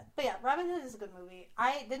curious about that. But yeah, Robin Hood is a good movie.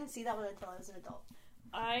 I didn't see that one until I was an adult.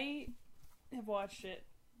 I have watched it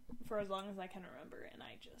for as long as I can remember, and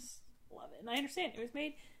I just love it. And I understand. It was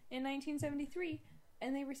made in 1973,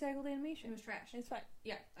 and they recycled animation. It was trash. It's fine.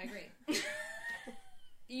 Yeah, I agree.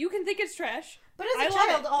 You can think it's trash. But as a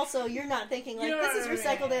child, also, you're not thinking, like, this is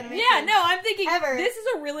recycled animation. Yeah, no, I'm thinking, this is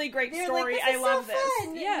a really great story. Like, I love so this.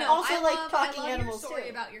 Fun. Yeah. No, also, talking animals, your story too.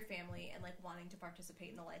 about your family and, like, wanting to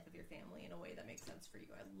participate in the life of your family in a way that makes sense for you.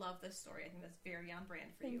 I love this story. I think that's very on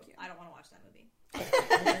brand for you. I don't want to watch that movie.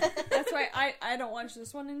 That's why I don't watch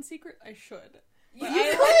this one in secret. I should. You could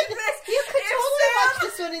totally watch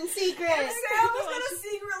this one in secret. If Sam was gonna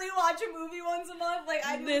secretly watch a movie once a month, like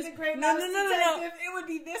I do with the Great Mouse Detective, it would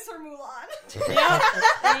be this or Mulan.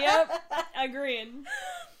 Yep. Agreed.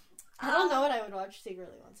 I don't know what I would watch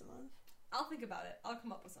secretly once a month. I'll think about it. I'll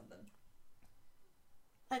come up with something.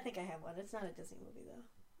 I think I have one. It's not a Disney movie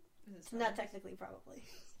though. Not technically, probably.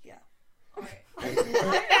 Yeah. Alright.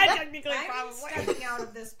 I'm stepping out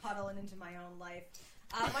of this puddle and into my own life.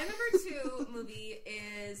 My number 2 movie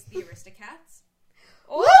is The Aristocats.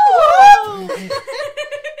 Oh!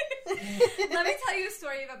 Let me tell you a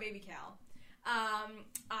story about Baby Cal.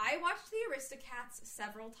 I watched The Aristocats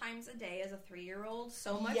several times a day as a 3-year-old,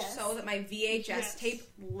 so much so that my VHS tape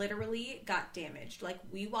literally got damaged. Like,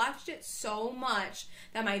 we watched it so much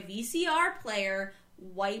that my VCR player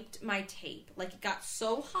wiped my tape. Like, it got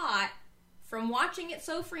so hot from watching it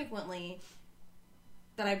so frequently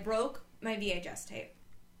that I broke my VHS tape.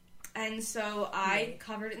 And so I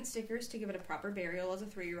covered it in stickers to give it a proper burial as a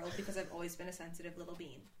 3-year-old because I've always been a sensitive little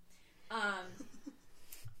bean.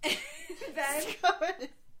 Then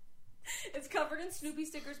it's covered in Snoopy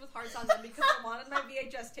stickers with hearts on them because I wanted my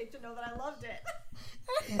VHS tape to know that I loved it.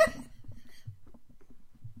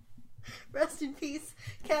 Rest in peace,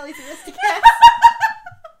 Callie's Aristocats.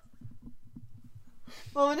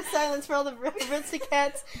 Moment of silence for all the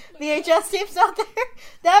Aristocats VHS tapes out there.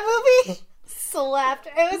 That movie slapped.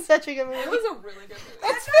 It was such a good movie. It was a really good movie.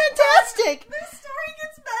 It's fantastic. This story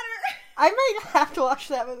gets better. I might have to watch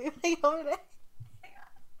that movie when I go today.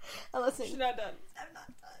 I'm listening. She's not done. I'm not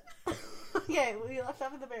done. Okay, we left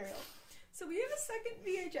off at the burial. So we have a second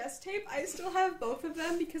VHS tape. I still have both of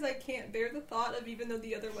them because I can't bear the thought of, even though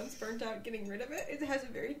the other one's burnt out, getting rid of it. It has a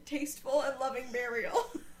very tasteful and loving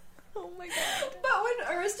burial. Oh my god. But when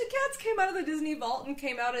Aristocats came out of the Disney Vault and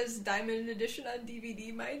came out as Diamond Edition on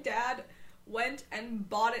DVD, my dad went and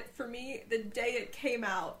bought it for me the day it came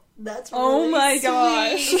out. That's really oh my sweet.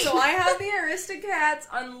 gosh. So I have the Aristocats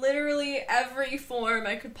on literally every form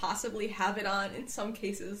I could possibly have it on, in some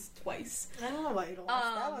cases twice. I don't know why you don't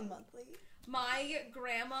watch that one monthly. My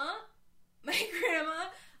grandma,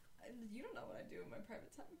 you don't know what I do in my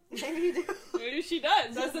private time. Maybe you do. Maybe she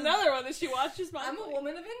does. That's another one that she watches monthly. I'm a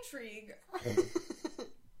woman of intrigue.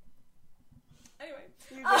 Anyway.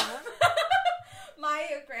 Your grandma? My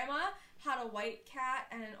grandma had a white cat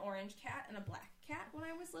and an orange cat and a black cat when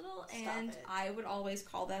I was little, and I would always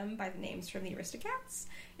call them by the names from the Aristocats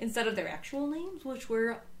instead of their actual names, which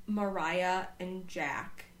were Mariah and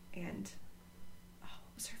Jack, and what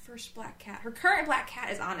was her first black cat? Her current black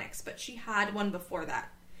cat is Onyx, but she had one before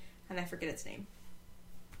that, and I forget its name.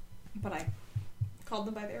 But I called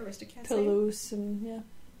them by their Aristocats name. Toulouse and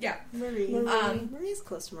Yeah. Marie. Marie's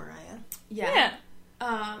close to Mariah. Yeah.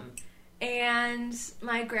 And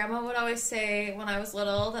my grandma would always say when I was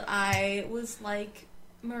little that I was like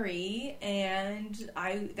Marie, and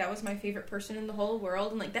that was my favorite person in the whole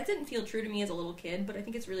world. And like that didn't feel true to me as a little kid, but I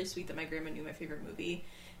think it's really sweet that my grandma knew my favorite movie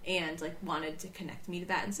and like wanted to connect me to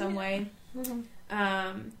that in some way. Mm-hmm.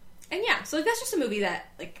 And yeah, so like that's just a movie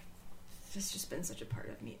that like has just been such a part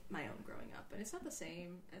of my own growing up, and it's not the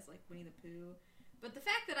same as like Winnie the Pooh, but the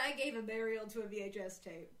fact that I gave a burial to a VHS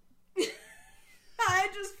tape. I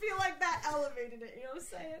just feel like that elevated it, you know what I'm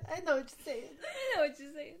saying? I know what you're saying. I know what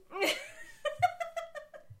you're saying.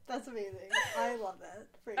 That's amazing. I love that.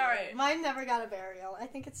 For you. All right. Mine never got a burial. I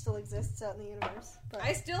think it still exists out in the universe. But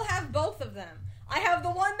I still have both of them. I have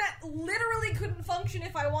the one that literally couldn't function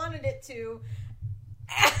if I wanted it to,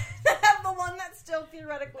 and I have the one that still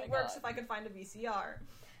theoretically works if I could find a VCR.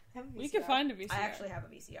 We could find a VCR. I actually have a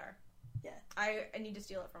VCR. Yeah. I need to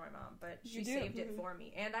steal it from my mom, but she saved it for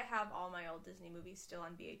me. And I have all my old Disney movies still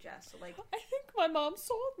on VHS. So like, I think my mom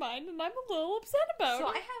sold mine, and I'm a little upset about it. So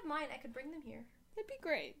I have mine. I could bring them here. That'd be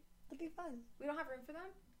great. That'd be fun. We don't have room for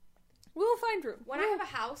them? We'll find room. When I have a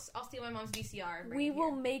house, I'll steal my mom's VCR and bring we it here.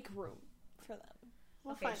 will make room for them.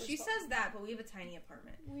 We'll Okay, she says that, but we have a tiny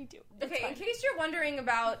apartment. We do. Okay, in case you're wondering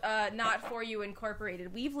about Not For You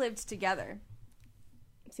Incorporated, we've lived together.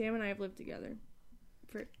 Sam and I have lived together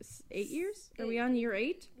for 8 years? Are we on year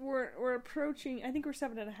 8? We're approaching, I think we're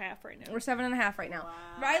 7.5 right now. We're 7.5 right now.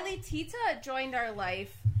 Wow. Riley Tita joined our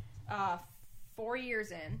life 4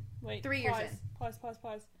 years in. Wait, 3 years in. Pause.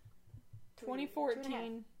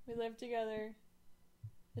 2014, we lived together.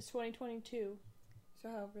 It's 2022. So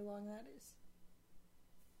however long that is.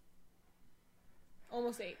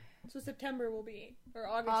 Almost 8. So September will be 8. Or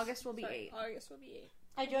August. August will be 8. August will be 8.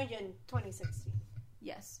 I joined you in 2016.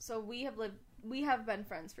 Yes. So we have been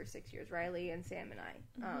friends for 6 years, Riley and Sam and I.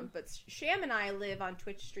 Mm-hmm. But Sham and I live on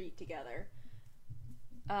Twitch Street together.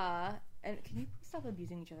 And can you please stop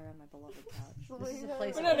abusing each other on my beloved couch? This is a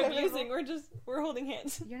place. We're not abusing. We're holding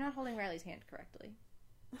hands. You're not holding Riley's hand correctly.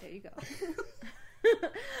 There you go.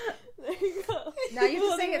 There you go. Now you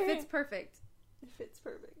have to say it fits perfect. It fits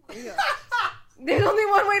perfect. There you go. There's only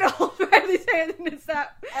one way to hold Riley's hand, and it's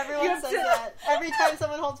that. Everyone says that. Every time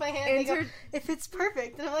someone holds my hand, they go, "It fits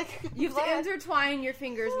perfect." And I'm like, you have to intertwine your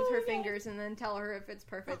fingers with her fingers and then tell her if it's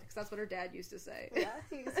perfect, because that's what her dad used to say. Yeah,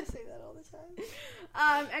 he used to say that all the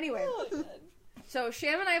time. Anyway, so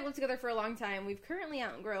Sham and I have lived together for a long time. We've currently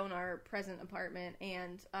outgrown our present apartment,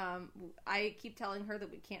 and I keep telling her that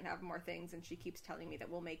we can't have more things, and she keeps telling me that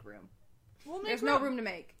we'll make room. There's no room to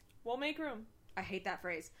make. We'll make room. I hate that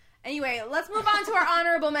phrase. Anyway, let's move on to our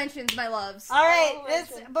honorable mentions, my loves. All right,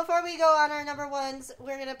 before we go on our number ones,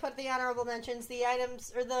 we're going to put the honorable mentions, the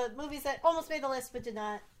items, or the movies that almost made the list but did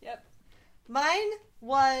not. Yep. Mine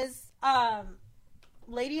was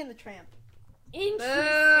Lady and the Tramp.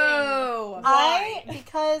 Interesting.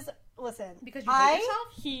 Because listen, because you hate yourself?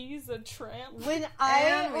 He's a tramp. When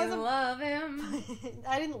I love him.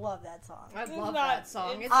 I didn't love that song. I love that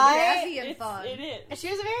song. It's jazzy and fun. It is. She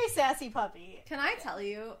was a very sassy puppy. Can I tell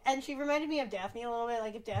you? And she reminded me of Daphne a little bit.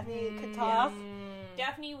 Like if Daphne could talk,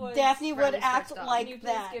 Daphne would act like Can you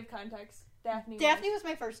that. give context? Daphne was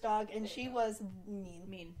my first dog, and she was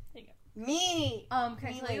mean. There you go. Meanie. Can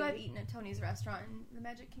I tell you I've eaten at Tony's restaurant in the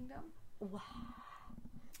Magic Kingdom? Wow.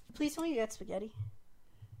 Please tell me you had spaghetti.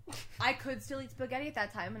 I could still eat spaghetti at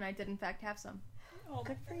that time, and I did in fact have some. Oh,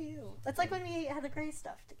 good for you. That's like when we had the gray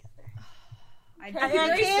stuff together.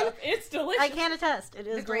 It's delicious. I can attest. It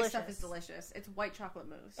is the gray delicious. stuff is delicious. It's white chocolate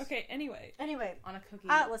mousse. Okay, anyway. On a cookie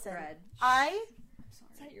listen, bread. I'm sorry.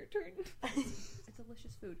 Is that your turn? It's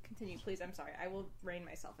delicious food. Continue, please. I'm sorry. I will rein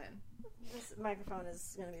myself in. This microphone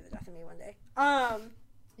is going to be the death of me one day.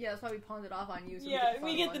 Yeah, that's why we pawned it off on you. So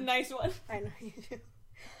we get the nice one. I know you do.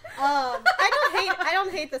 I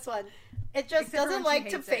don't hate this one. It just Except doesn't like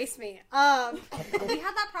to face me. We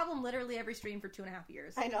had that problem literally every stream for 2.5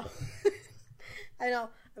 years. I know. I know.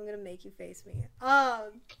 I'm gonna make you face me.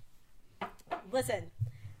 Listen,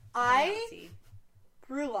 I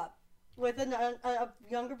grew up with a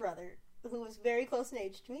younger brother who was very close in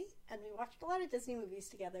age to me, and we watched a lot of Disney movies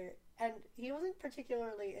together, and he wasn't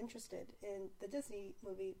particularly interested in the Disney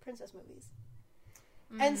princess movies.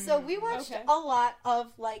 And so we watched a lot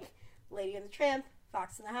of, like, Lady and the Tramp,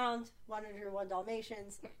 Fox and the Hound, 101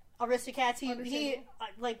 Dalmatians, Aristocats. He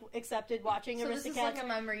accepted watching Aristocats. So this is like a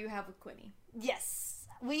memory you have with Quinny. Yes.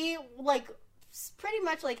 We, pretty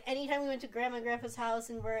much, anytime we went to Grandma and Grandpa's house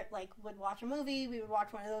and would watch a movie, we would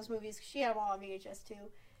watch one of those movies, because she had them all on VHS,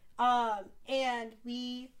 too. And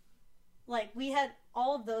we had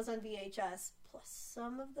all of those on VHS, plus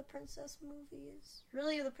some of the princess movies.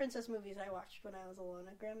 Really, the princess movies I watched when I was alone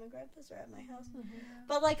at Grandma and Grandpa's or at my house. Mm-hmm.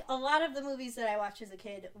 But, a lot of the movies that I watched as a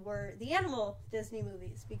kid were the animal Disney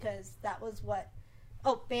movies, because that was what...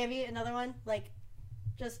 Oh, Bambi, another one.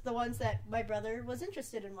 Just the ones that my brother was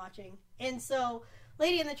interested in watching. And so,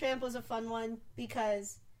 Lady and the Tramp was a fun one,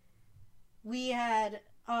 because we had,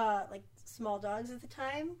 small dogs at the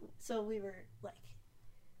time, so we were,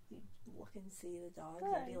 look and see the dog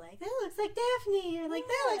and be like, that looks like Daphne, or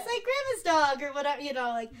that looks like Grandma's dog, or whatever,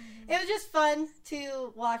 it was just fun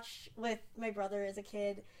to watch with my brother as a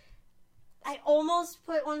kid. I almost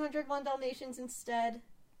put 101 Dalmatians instead,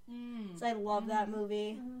 because I love that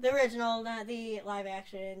movie. The original, not the live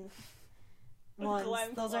action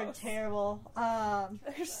ones. Those are terrible.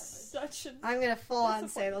 They're such a... I'm gonna full on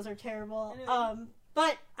say those are terrible.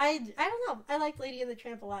 But I don't know. I liked Lady and the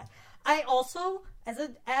Tramp a lot. I also, as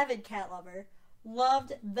an avid cat lover,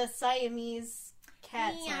 loved the Siamese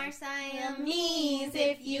cat song. We are Siamese,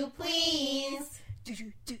 if you please. Do.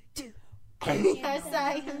 We are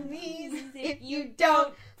Siamese, if you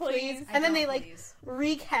don't please. And then they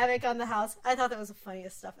wreak havoc on the house. I thought that was the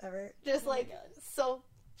funniest stuff ever. Just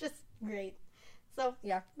just great. So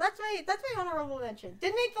yeah, that's my honorable mention.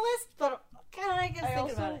 Didn't make the list, but kind of thinking about it. I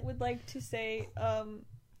also would like to say,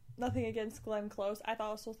 nothing against Glenn Close. I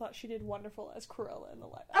also thought she did wonderful as Cruella in the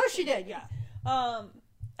live action. Oh, she did, yeah.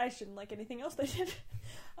 I shouldn't like anything else they did.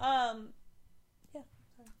 Yeah.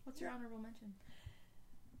 What's your honorable mention?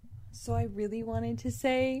 So I really wanted to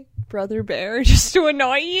say Brother Bear just to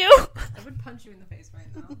annoy you. I would punch you in the face right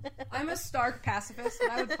now. I'm a stark pacifist,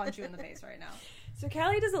 and I would punch you in the face right now. So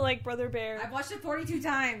Callie doesn't like Brother Bear. I've watched it 42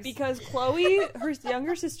 times. Because Chloe, her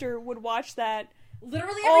younger sister, would watch that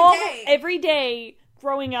literally every day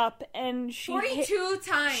growing up, and she 42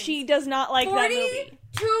 times. She does not like that movie.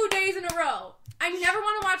 42 days in a row. I never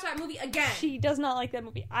want to watch that movie again. She does not like that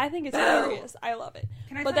movie. I think it's hilarious. I love it.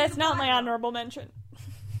 But that's not my honorable mention.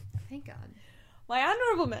 Thank God. My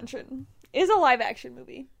honorable mention is a live action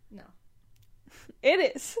movie. No.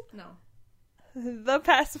 It is. No. The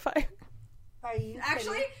Pacifier. Are you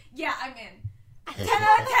actually? Kidding? Yeah, I'm in. 10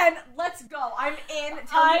 out of 10. Let's go. I'm in.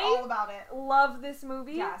 Tell me all about it. Love this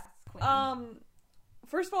movie. Yes. Queen.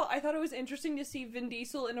 First of all, I thought it was interesting to see Vin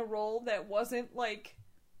Diesel in a role that wasn't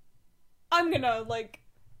I'm gonna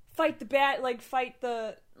fight the bad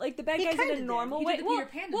the bad guys in a normal way. He did the Peter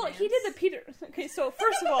Pan dance. He did the Peter. Okay, so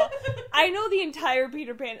first of all, I know the entire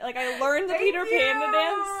Peter Pan. I learned the Peter Panda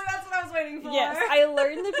dance. That's what I was waiting for. Yes, I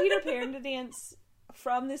learned the Peter Panda dance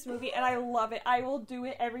from this movie, and I love it. I will do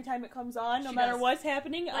it every time it comes on, no matter what's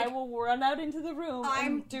happening. I will run out into the room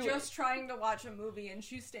and do it. I'm just trying to watch a movie, and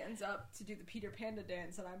she stands up to do the Peter Panda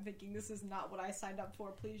dance, and I'm thinking, this is not what I signed up for.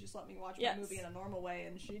 Please just let me watch my movie in a normal way,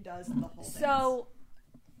 and she does the whole dance. So,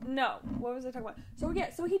 no. What was I talking about?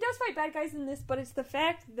 So he does fight bad guys in this, but it's the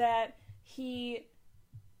fact that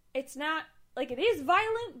it's not like, it is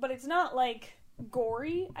violent, but it's not, like,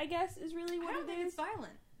 gory, I guess, is really what it is. I don't think it's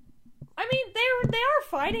violent. I mean, they are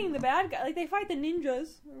fighting the bad guy. Like, they fight the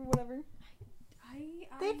ninjas, or whatever.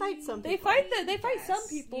 They fight some people. They fight some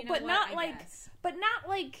people, you know, but not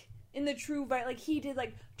like in the true like he did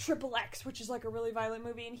like Triple X, which is like a really violent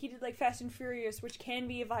movie, and he did like Fast and Furious, which can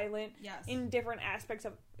be violent in different aspects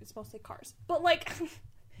of it's mostly cars. But like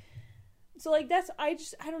so like that's I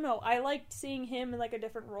don't know. I liked seeing him in like a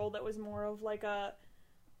different role that was more of like a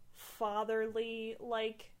fatherly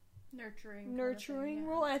like nurturing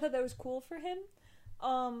role. And I thought that was cool for him.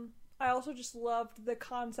 I also just loved the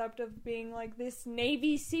concept of being like this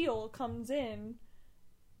Navy SEAL comes in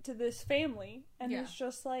to this family and it's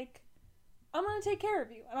just like, I'm going to take care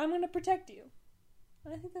of you and I'm going to protect you.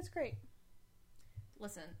 And I think that's great.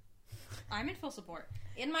 Listen, I'm in full support.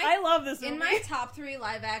 I love this movie. In my top 3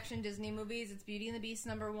 live action Disney movies, it's Beauty and the Beast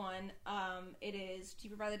number 1. It is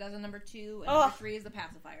Cheaper by the Dozen number 2, and number 3 is The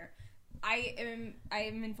Pacifier. I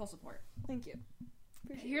am in full support. Thank you.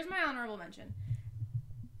 Here's my honorable mention.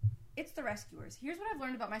 It's The Rescuers. Here's what I've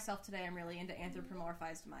learned about myself today. I'm really into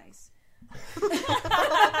anthropomorphized mice.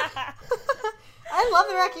 I love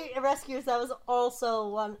The Rescuers. That was also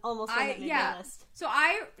one that made my list. So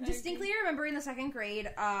I distinctly remember in the 2nd grade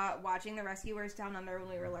watching The Rescuers Down Under when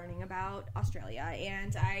we were learning about Australia.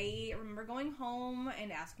 And I remember going home and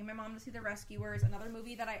asking my mom to see The Rescuers. Another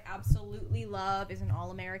movie that I absolutely love is An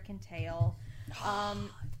All-American Tale.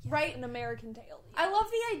 Right, An American Tale. I love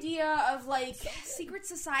the idea of like secret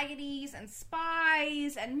societies and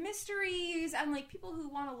spies and mysteries and like people who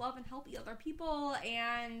want to love and help other people,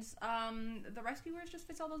 and The Rescuers just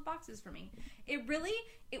fits all those boxes for me. It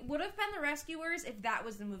would have been The Rescuers if that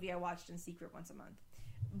was the movie I watched in secret once a month,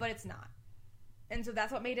 but it's not, and so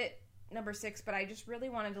that's what made it number 6. But I just really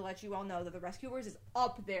wanted to let you all know that The Rescuers is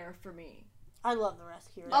up there for me. I love The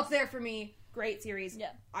Rescuers. Up there for me. Great series.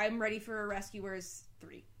 Yeah. I'm ready for Rescuers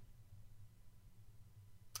 3.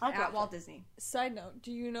 At Walt Disney. Side note,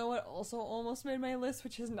 do you know what also almost made my list,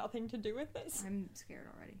 which has nothing to do with this? I'm scared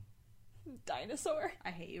already. Dinosaur. I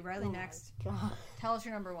hate you. Riley, next. God. Tell us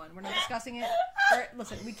your number 1. We're not discussing it.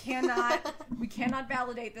 Listen, we cannot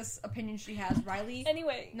validate this opinion she has. Riley,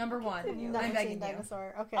 anyway, number 1. I'm begging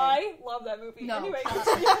Dinosaur. Okay. I love that movie. No. Anyway.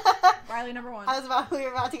 Riley, number 1. We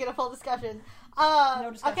were about to get a full discussion. No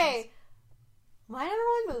discussions. Okay. My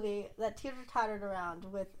number 1 movie that teeter-tottered around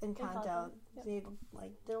with Encanto, they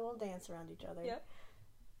did a little dance around each other,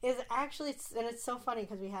 is actually, and it's so funny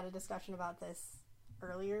because we had a discussion about this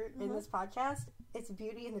earlier in this podcast, it's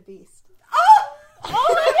Beauty and the Beast. Oh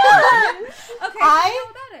my god! Okay, I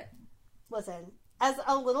know about it. Listen, as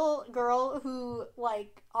a little girl who,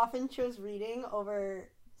 often chose reading over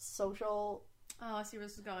social... Oh, I see where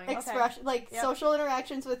this is going. Expression, social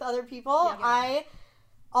interactions with other people, I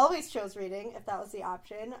always chose reading, if that was the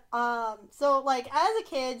option. So, as a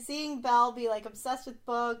kid, seeing Belle be, obsessed with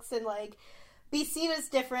books and, be seen as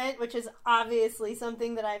different, which is obviously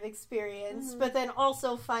something that I've experienced, but then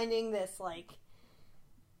also finding this,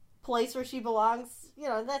 place where she belongs,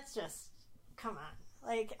 that's just, come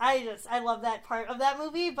on. I love that part of that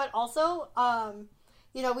movie, but also,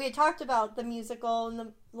 we had talked about the musical and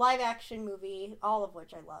the live-action movie, all of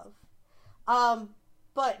which I love.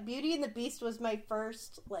 But Beauty and the Beast was my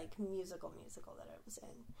first, musical that I was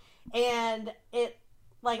in. And it,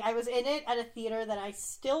 I was in it at a theater that I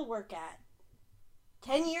still work at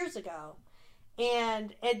 10 years ago.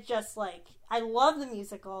 And it just, I love the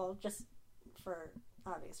musical, just for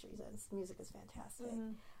obvious reasons. Music is fantastic.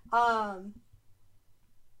 And,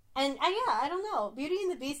 I don't know. Beauty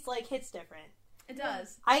and the Beast, hits different. It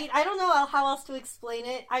does. I don't know how else to explain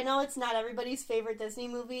it. I know it's not everybody's favorite Disney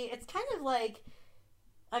movie. It's kind of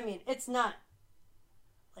it's not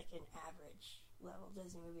an average level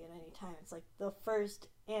Disney movie at any time. It's the first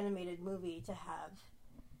animated movie to have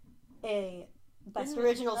a Best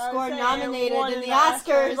Original Score nominated in the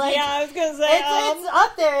Oscars. I was gonna say it's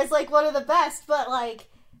up there as one of the best. But I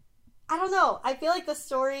don't know. I feel the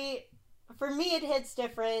story, for me, it hits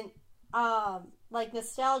different.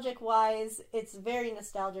 Nostalgic wise, it's very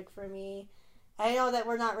nostalgic for me. I know that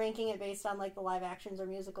we're not ranking it based on the live actions or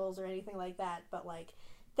musicals or anything like that, but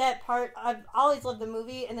that part, I've always loved the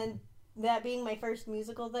movie, and then that being my first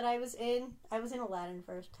musical that I was in Aladdin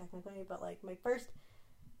first technically, but my first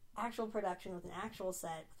actual production with an actual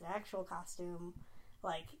set, with an actual costume,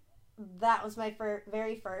 that was my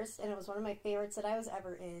very first, and it was one of my favorites that I was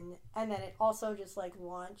ever in. And then it also just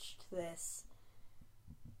launched this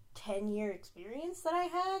 10-year experience that I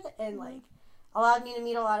had, and allowed me to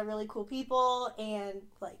meet a lot of really cool people, and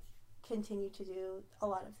continue to do a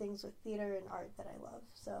lot of things with theater and art that I love.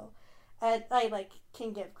 So And I, like,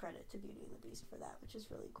 can give credit to Beauty and the Beast for that, which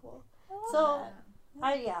is really cool.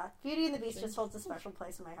 Beauty and the Beast just holds a special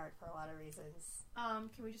place in my heart for a lot of reasons.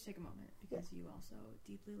 Can we just take a moment, because you also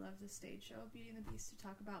deeply love the stage show of Beauty and the Beast, to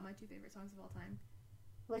talk about my 2 favorite songs of all time?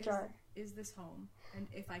 Which are? Is This Home, and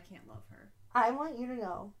If I Can't Love Her. I want you to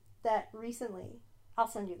know that recently, I'll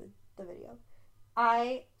send you the video,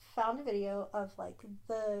 I found a video of, like,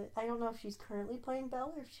 I don't know if she's currently playing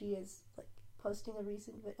Belle, or if she is, like, posting a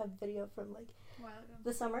video from, like,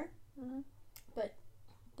 the summer. Mm-hmm. But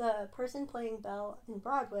the person playing Belle in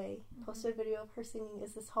Broadway posted a video of her singing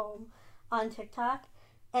Is This Home on TikTok,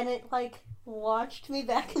 and it, like, launched me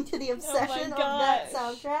back into the obsession of that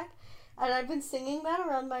soundtrack, and I've been singing that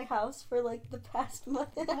around my house for, like, the past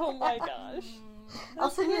month and a half. Oh my gosh. I'll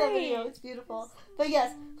send you that video, it's beautiful. But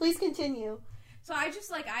yes, please continue. So I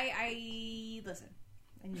just, like, I listen,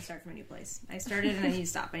 I need to start from a new place. I started and I need to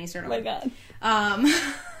stop. I need to start over. Oh my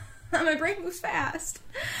god. My brain moves fast.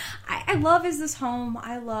 I love Is This Home.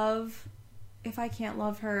 I love If I Can't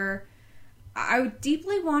Love Her. I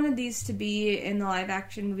deeply wanted these to be in the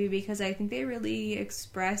live-action movie because I think they really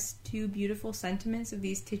express 2 beautiful sentiments of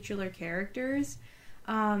these titular characters.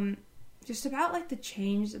 Just about, like, the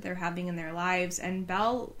change that they're having in their lives. And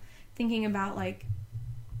Belle thinking about, like,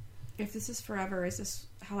 if this is forever, is this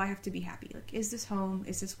how I have to be happy? Like, is this home?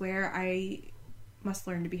 Is this where I must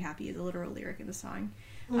learn to be happy? Is a literal lyric in the song.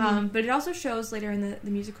 Mm-hmm. But it also shows later in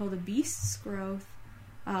the musical the Beast's growth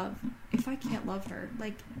of if I can't love her.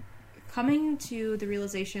 Like, coming to the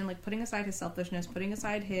realization, like, putting aside his selfishness, putting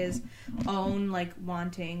aside his own, like,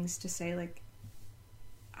 wantings to say, like,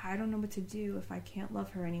 I don't know what to do if I can't love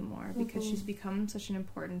her anymore because she's become such an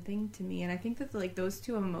important thing to me. And I think that, like, those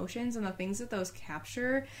 2 emotions and the things that those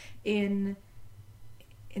capture in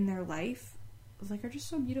their life, like, are just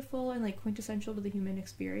so beautiful and, like, quintessential to the human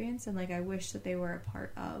experience. And, like, I wish that they were a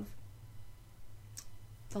part of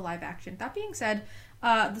the live action. That being said,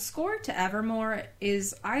 the score to Evermore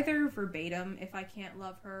is either verbatim If I Can't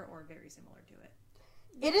Love Her or very similar to it.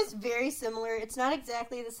 It is very similar. It's not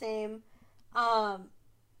exactly the same.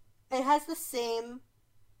 It has the same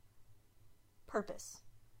purpose.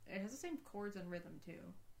 It has the same chords and rhythm, too.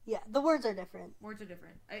 Yeah, the words are different. Words are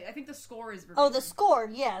different. I think the score is verbatim. Oh, the score,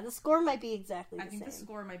 yeah. The score might be exactly the same. I think the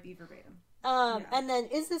score might be verbatim. And then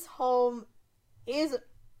Is This Home is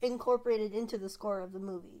incorporated into the score of the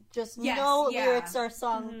movie. Just no lyrics are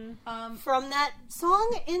sung from that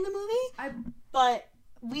song in the movie. But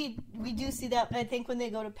we do see that, I think, when they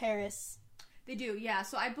go to Paris. They do, yeah.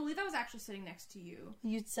 So I believe I was actually sitting next to you.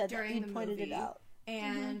 You said during that. You pointed it out.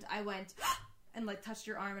 And I went and, like, touched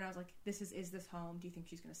your arm, and I was like, Is This Home? Do you think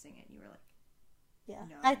she's going to sing it? And you were like, yeah.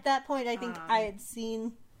 No. At that point, I think I had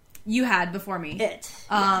seen... You had before me. It.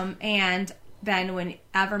 And then when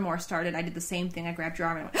Evermore started, I did the same thing. I grabbed your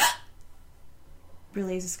arm and I went,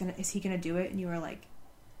 really, is he going to do it? And you were like,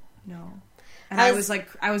 no. And I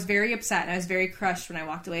was very upset and I was very crushed when I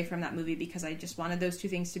walked away from that movie because I just wanted those 2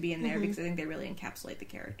 things to be in there because I think they really encapsulate the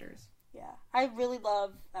characters. Yeah. I really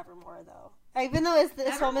love Evermore, though. Even though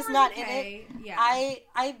This Home is not in it, yeah. I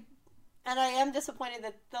am disappointed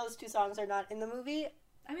that those 2 songs are not in the movie.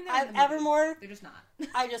 I mean, they're in the movie. Evermore, they're just not.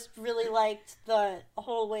 I just really liked the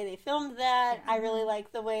whole way they filmed that. Yeah. I really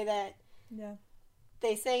liked the way that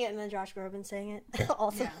they sang it, and then Josh Groban sang it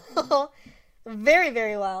also very,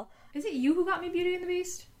 very well. Is it you who got me Beauty and the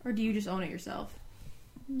Beast? Or do you just own it yourself?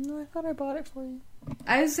 No, I thought I bought it for you.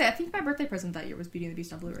 I was say I think my birthday present that year was Beauty and the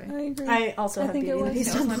Beast on Blu-ray. I agree. I also have Beauty and the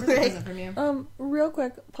Beast on Blu-ray. Present from you. Real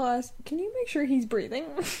quick, pause. Can you make sure he's breathing?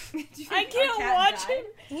 I can't watch him.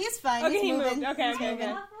 He's fine. Okay, he's moving. Moved. Okay, he's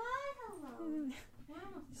okay.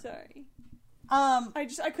 Sorry.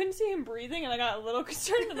 I couldn't see him breathing, and I got a little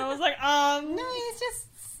concerned, and I was like, No, he's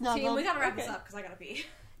just snuggled. Team, we gotta wrap this up because I gotta pee.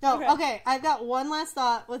 No, okay. I've got one last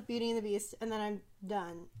thought with Beauty and the Beast, and then I'm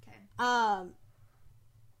done. Okay.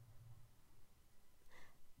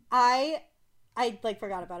 I like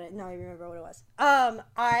forgot about it. Now I remember what it was.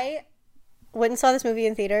 I went and saw this movie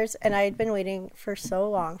in theaters, and I had been waiting for so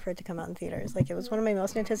long for it to come out in theaters. Like, it was one of my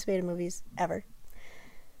most anticipated movies ever.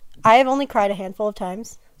 I have only cried a handful of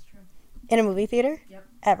times in a movie theater. Yep.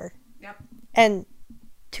 Ever. Yep. And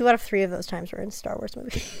 2 out of 3 of those times were in Star Wars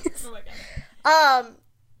movies. Oh my god.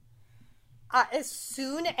 As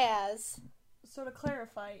soon as... So to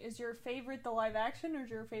clarify, is your favorite the live action, or is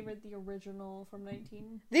your favorite the original from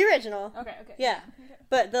 19? The original. Okay. Yeah. Okay.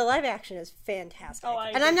 But the live action is fantastic. Oh,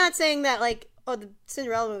 and I'm not saying that, like, the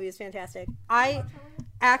Cinderella movie is fantastic. I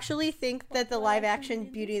actually think that the live action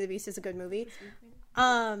Beauty and the Beast is a good movie.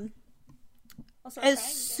 As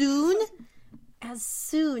soon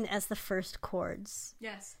as the first chords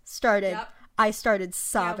started, I started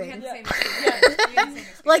sobbing. Yeah, we had the same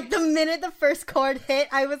experience. Like the minute the first chord hit,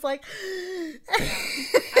 I was like,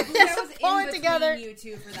 I believe I was in between together. you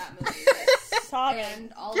two for that movie. Sobbing.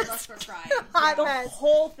 And all of us were crying. The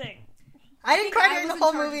whole thing. I didn't cry during the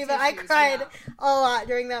whole movie, but I cried a lot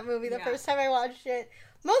during that movie. The first time I watched it,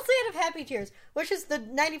 mostly out of happy tears, which is the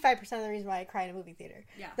 95% of the reason why I cry in a movie theater.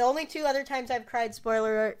 Yeah. The only 2 other times I've cried,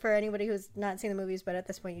 spoiler alert for anybody who's not seen the movies, but at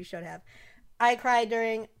this point you should have. I cried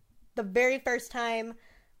during the very first time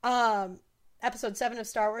episode 7 of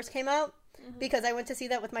Star Wars came out, because I went to see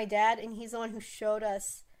that with my dad, and he's the one who showed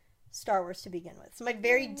us Star Wars to begin with. So my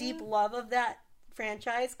very deep love of that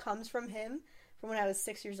franchise comes from him, from when I was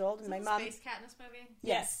 6 years old. And my mom. Space Katniss movie?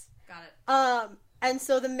 Yes. Got it. And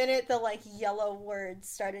so the minute the, like, yellow words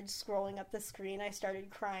started scrolling up the screen, I started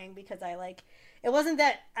crying because I, like... It wasn't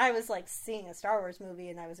that I was, like, seeing a Star Wars movie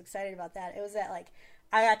and I was excited about that. It was that, like,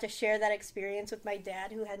 I got to share that experience with my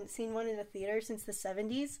dad, who hadn't seen one in a theater since the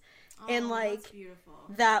 70s. And, like, that's beautiful.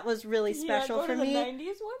 That was really special for me. The 90s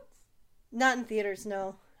ones? Not in theaters,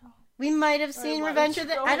 no. We might have seen Revenge of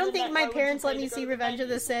the... I don't think my parents let me see Revenge of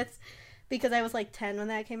the Sith. Because I was like 10 when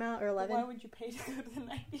that came out, or 11. Why would you pay to go to the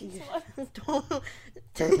 90s one?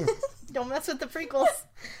 Don't mess with the prequels.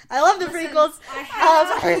 I love the prequels.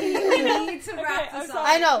 We need to wrap this up.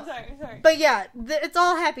 I know. I'm sorry. But yeah, it's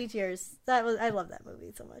all happy tears. I love that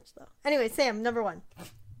movie so much, though. Anyway, Sam, number 1.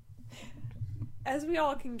 As we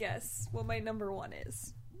all can guess what my number 1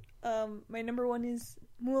 is. My number 1 is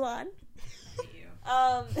Mulan. I hate you.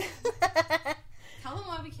 Tell them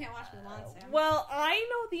why we can't watch Mulan, Sam. Well, I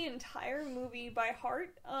know the entire movie by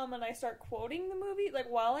heart, and I start quoting the movie, like,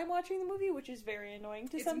 while I'm watching the movie, which is very annoying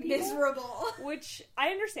to some people. It's miserable. Which I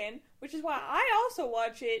understand, which is why I also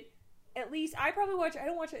watch it, at least, I don't watch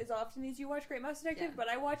it as often as you watch Great Mouse Detective, but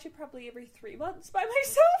I watch it probably every 3 months by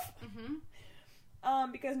myself.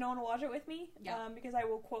 Mm-hmm. Because no one will watch it with me, because I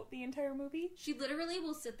will quote the entire movie. She literally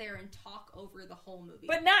will sit there and talk over the whole movie.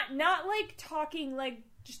 But not like talking, like,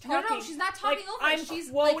 just talking. No, she's not talking like, over I'm it.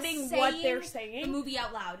 She's quoting like, what they're saying. The movie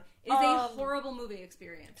out loud. It is a horrible movie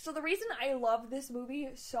experience. So the reason I love this movie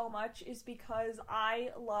so much is because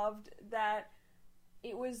I loved that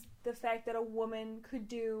it was the fact that a woman could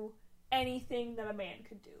do anything that a man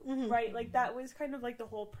could do, right? Like, that was kind of like the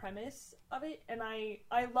whole premise of it, and I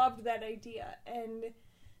loved that idea, and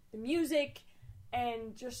the music,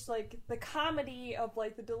 and just, like, the comedy of,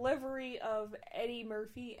 like, the delivery of Eddie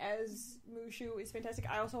Murphy as Mushu is fantastic.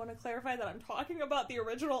 I also want to clarify that I'm talking about the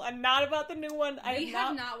original and not about the new one. We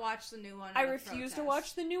have not watched the new one. I refuse to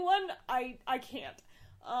watch the new one. I can't.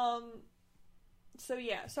 So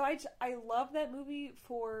yeah, so I love that movie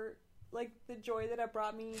for, like, the joy that it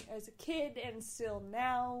brought me as a kid and still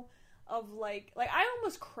now, of, like I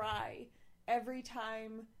almost cry every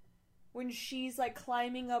time when she's, like,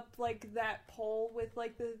 climbing up, like, that pole with,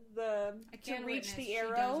 like, the to reach the arrow.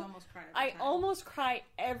 She does almost cry every time. Almost cry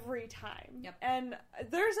every time. Yep. And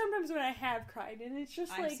there's sometimes when I have cried, and it's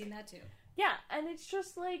just, I've seen that too. Yeah, and it's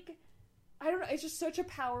just, like, I don't know, it's just such a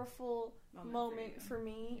powerful moment for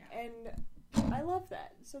me, and I love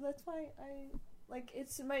that. So that's why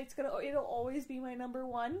it'll always be my number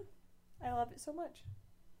 1. I love it so much.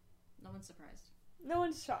 No one's surprised. No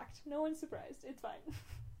one's shocked. No one's surprised. It's fine.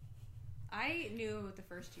 I knew the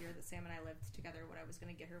first year that Sam and I lived together what I was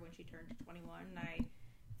going to get her when she turned 21, and I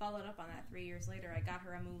followed up on that 3 years later. I got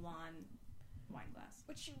her a Mulan wine glass.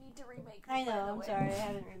 Which you need to remake. I know, I'm sorry, I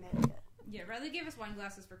haven't remade it yet. Yeah, Riley gave us wine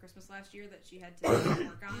glasses for Christmas last year that she had to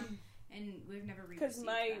work on, and we've never re-received because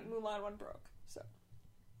my them. Mulan one broke, so.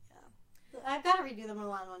 Yeah. I've got to redo the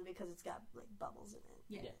Mulan one because it's got, like, bubbles in it.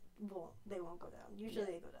 Yeah. They won't go down. Usually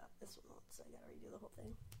they go down. This one won't, so I got to redo the whole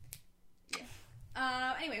thing. Yeah.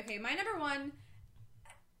 Anyway, okay, my number 1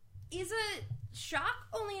 is a shock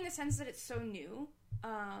only in the sense that it's so new.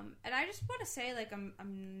 And I just want to say, like, I'm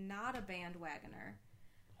not a bandwagoner.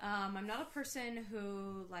 I'm not a person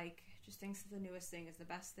who, like, just thinks that the newest thing is the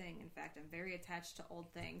best thing. In fact, I'm very attached to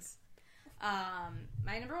old things.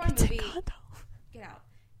 My number 1 movie, get out,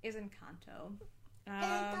 is Encanto.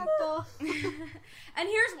 Encanto. And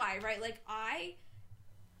here's why, right? Like, I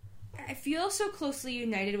feel so closely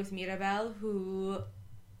united with Mirabel, who,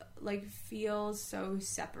 like, feels so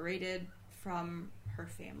separated from her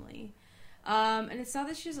family. And it's not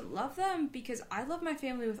that she doesn't love them, because I love my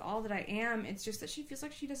family with all that I am. It's just that she feels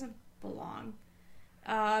like she doesn't belong.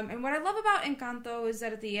 And what I love about Encanto is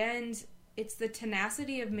that at the end, it's the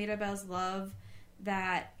tenacity of Mirabel's love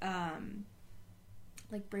that,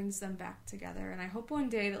 like, brings them back together. And I hope one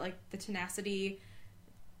day that, like, the tenacity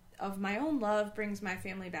of my own love brings my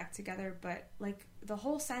family back together, but, like, the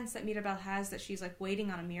whole sense that Mirabel has that she's, like,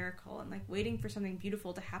 waiting on a miracle and, like, waiting for something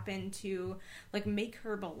beautiful to happen to, like, make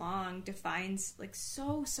her belong defines, like,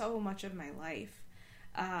 so much of my life.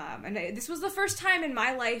 This was the first time in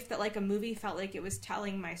my life that, like, a movie felt like it was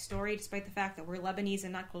telling my story, despite the fact that we're Lebanese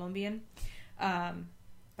and not Colombian.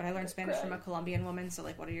 But I learned Spanish from a Colombian woman, so,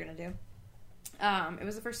 like, what are you gonna do? It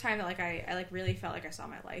was the first time that, like, I like, really felt like I saw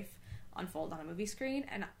my life unfold on a movie screen,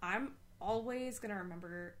 and I'm always gonna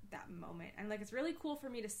remember that moment. And, like, it's really cool for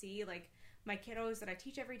me to see, like, my kiddos that I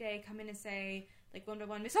teach every day come in and say, like, one to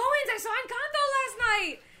one, Miss Owens, I saw Encanto last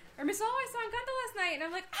night! Or, Miss O, I saw Encanto last night! And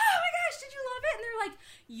I'm like, oh my gosh, did you love it? And they're like,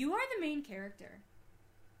 you are the main character.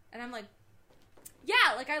 And I'm like,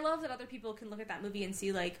 yeah, like, I love that other people can look at that movie and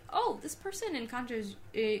see, like, oh, this person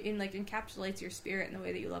encapsulates your spirit in the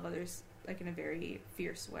way that you love others, like, in a very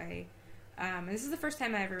fierce way. And this is the first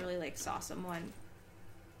time I ever really, like, saw someone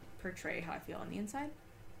portray how I feel on the inside.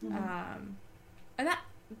 Mm-hmm. And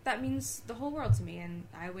that means the whole world to me, and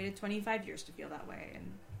I waited 25 years to feel that way,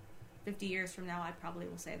 and 50 years from now I probably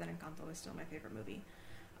will say that Encanto is still my favorite movie.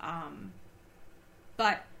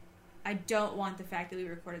 But I don't want the fact that we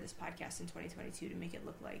recorded this podcast in 2022 to make it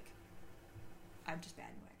look like I'm just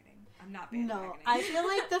bandwagoning. I'm not bandwagoning. No, I feel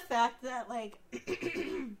like the fact that, like,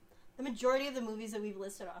 the majority of the movies that we've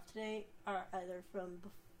listed off today are either from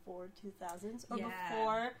before 2000s or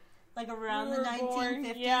before, like, around the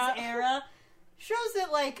 1950s era. Shows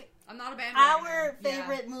that, like, I'm not a bandwagoner. Our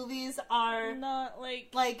favorite movies are not,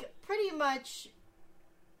 like pretty much,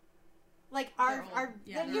 like,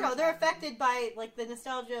 they're affected by, like, the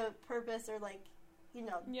nostalgia purpose or, like, you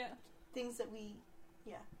know, things that we,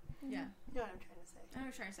 You know what I'm trying to say. I know what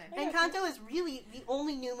you're trying to say. Encanto is really the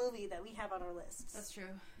only new movie that we have on our lists. That's true.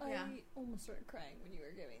 Yeah. I almost started crying when you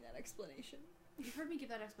were giving that explanation. You've heard me give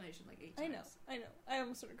that explanation like 8 times. I know. I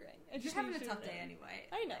almost started crying. You're having a tough day anyway.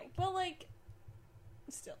 I know, but, like,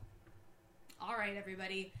 still. All right,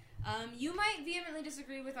 everybody. You might vehemently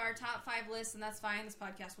disagree with our top 5 lists, and that's fine. This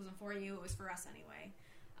podcast wasn't for you. It was for us anyway.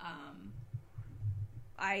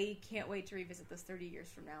 I can't wait to revisit this 30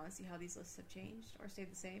 years from now and see how these lists have changed or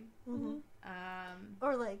stayed the same. Mm-hmm.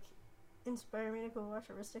 Or, like, inspire me to go watch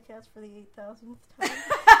Aristocats for the 8,000th time.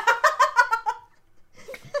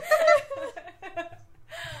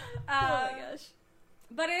 Oh my gosh.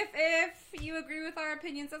 But if you agree with our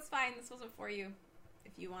opinions, that's fine. This wasn't for you.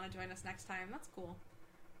 If you want to join us next time, that's cool.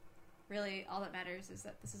 Really, all that matters is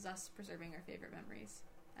that this is us preserving our favorite memories.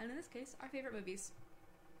 And in this case, our favorite movies.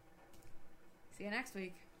 See you next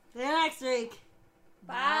week. See you next week.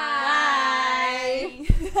 Bye.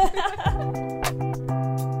 Bye.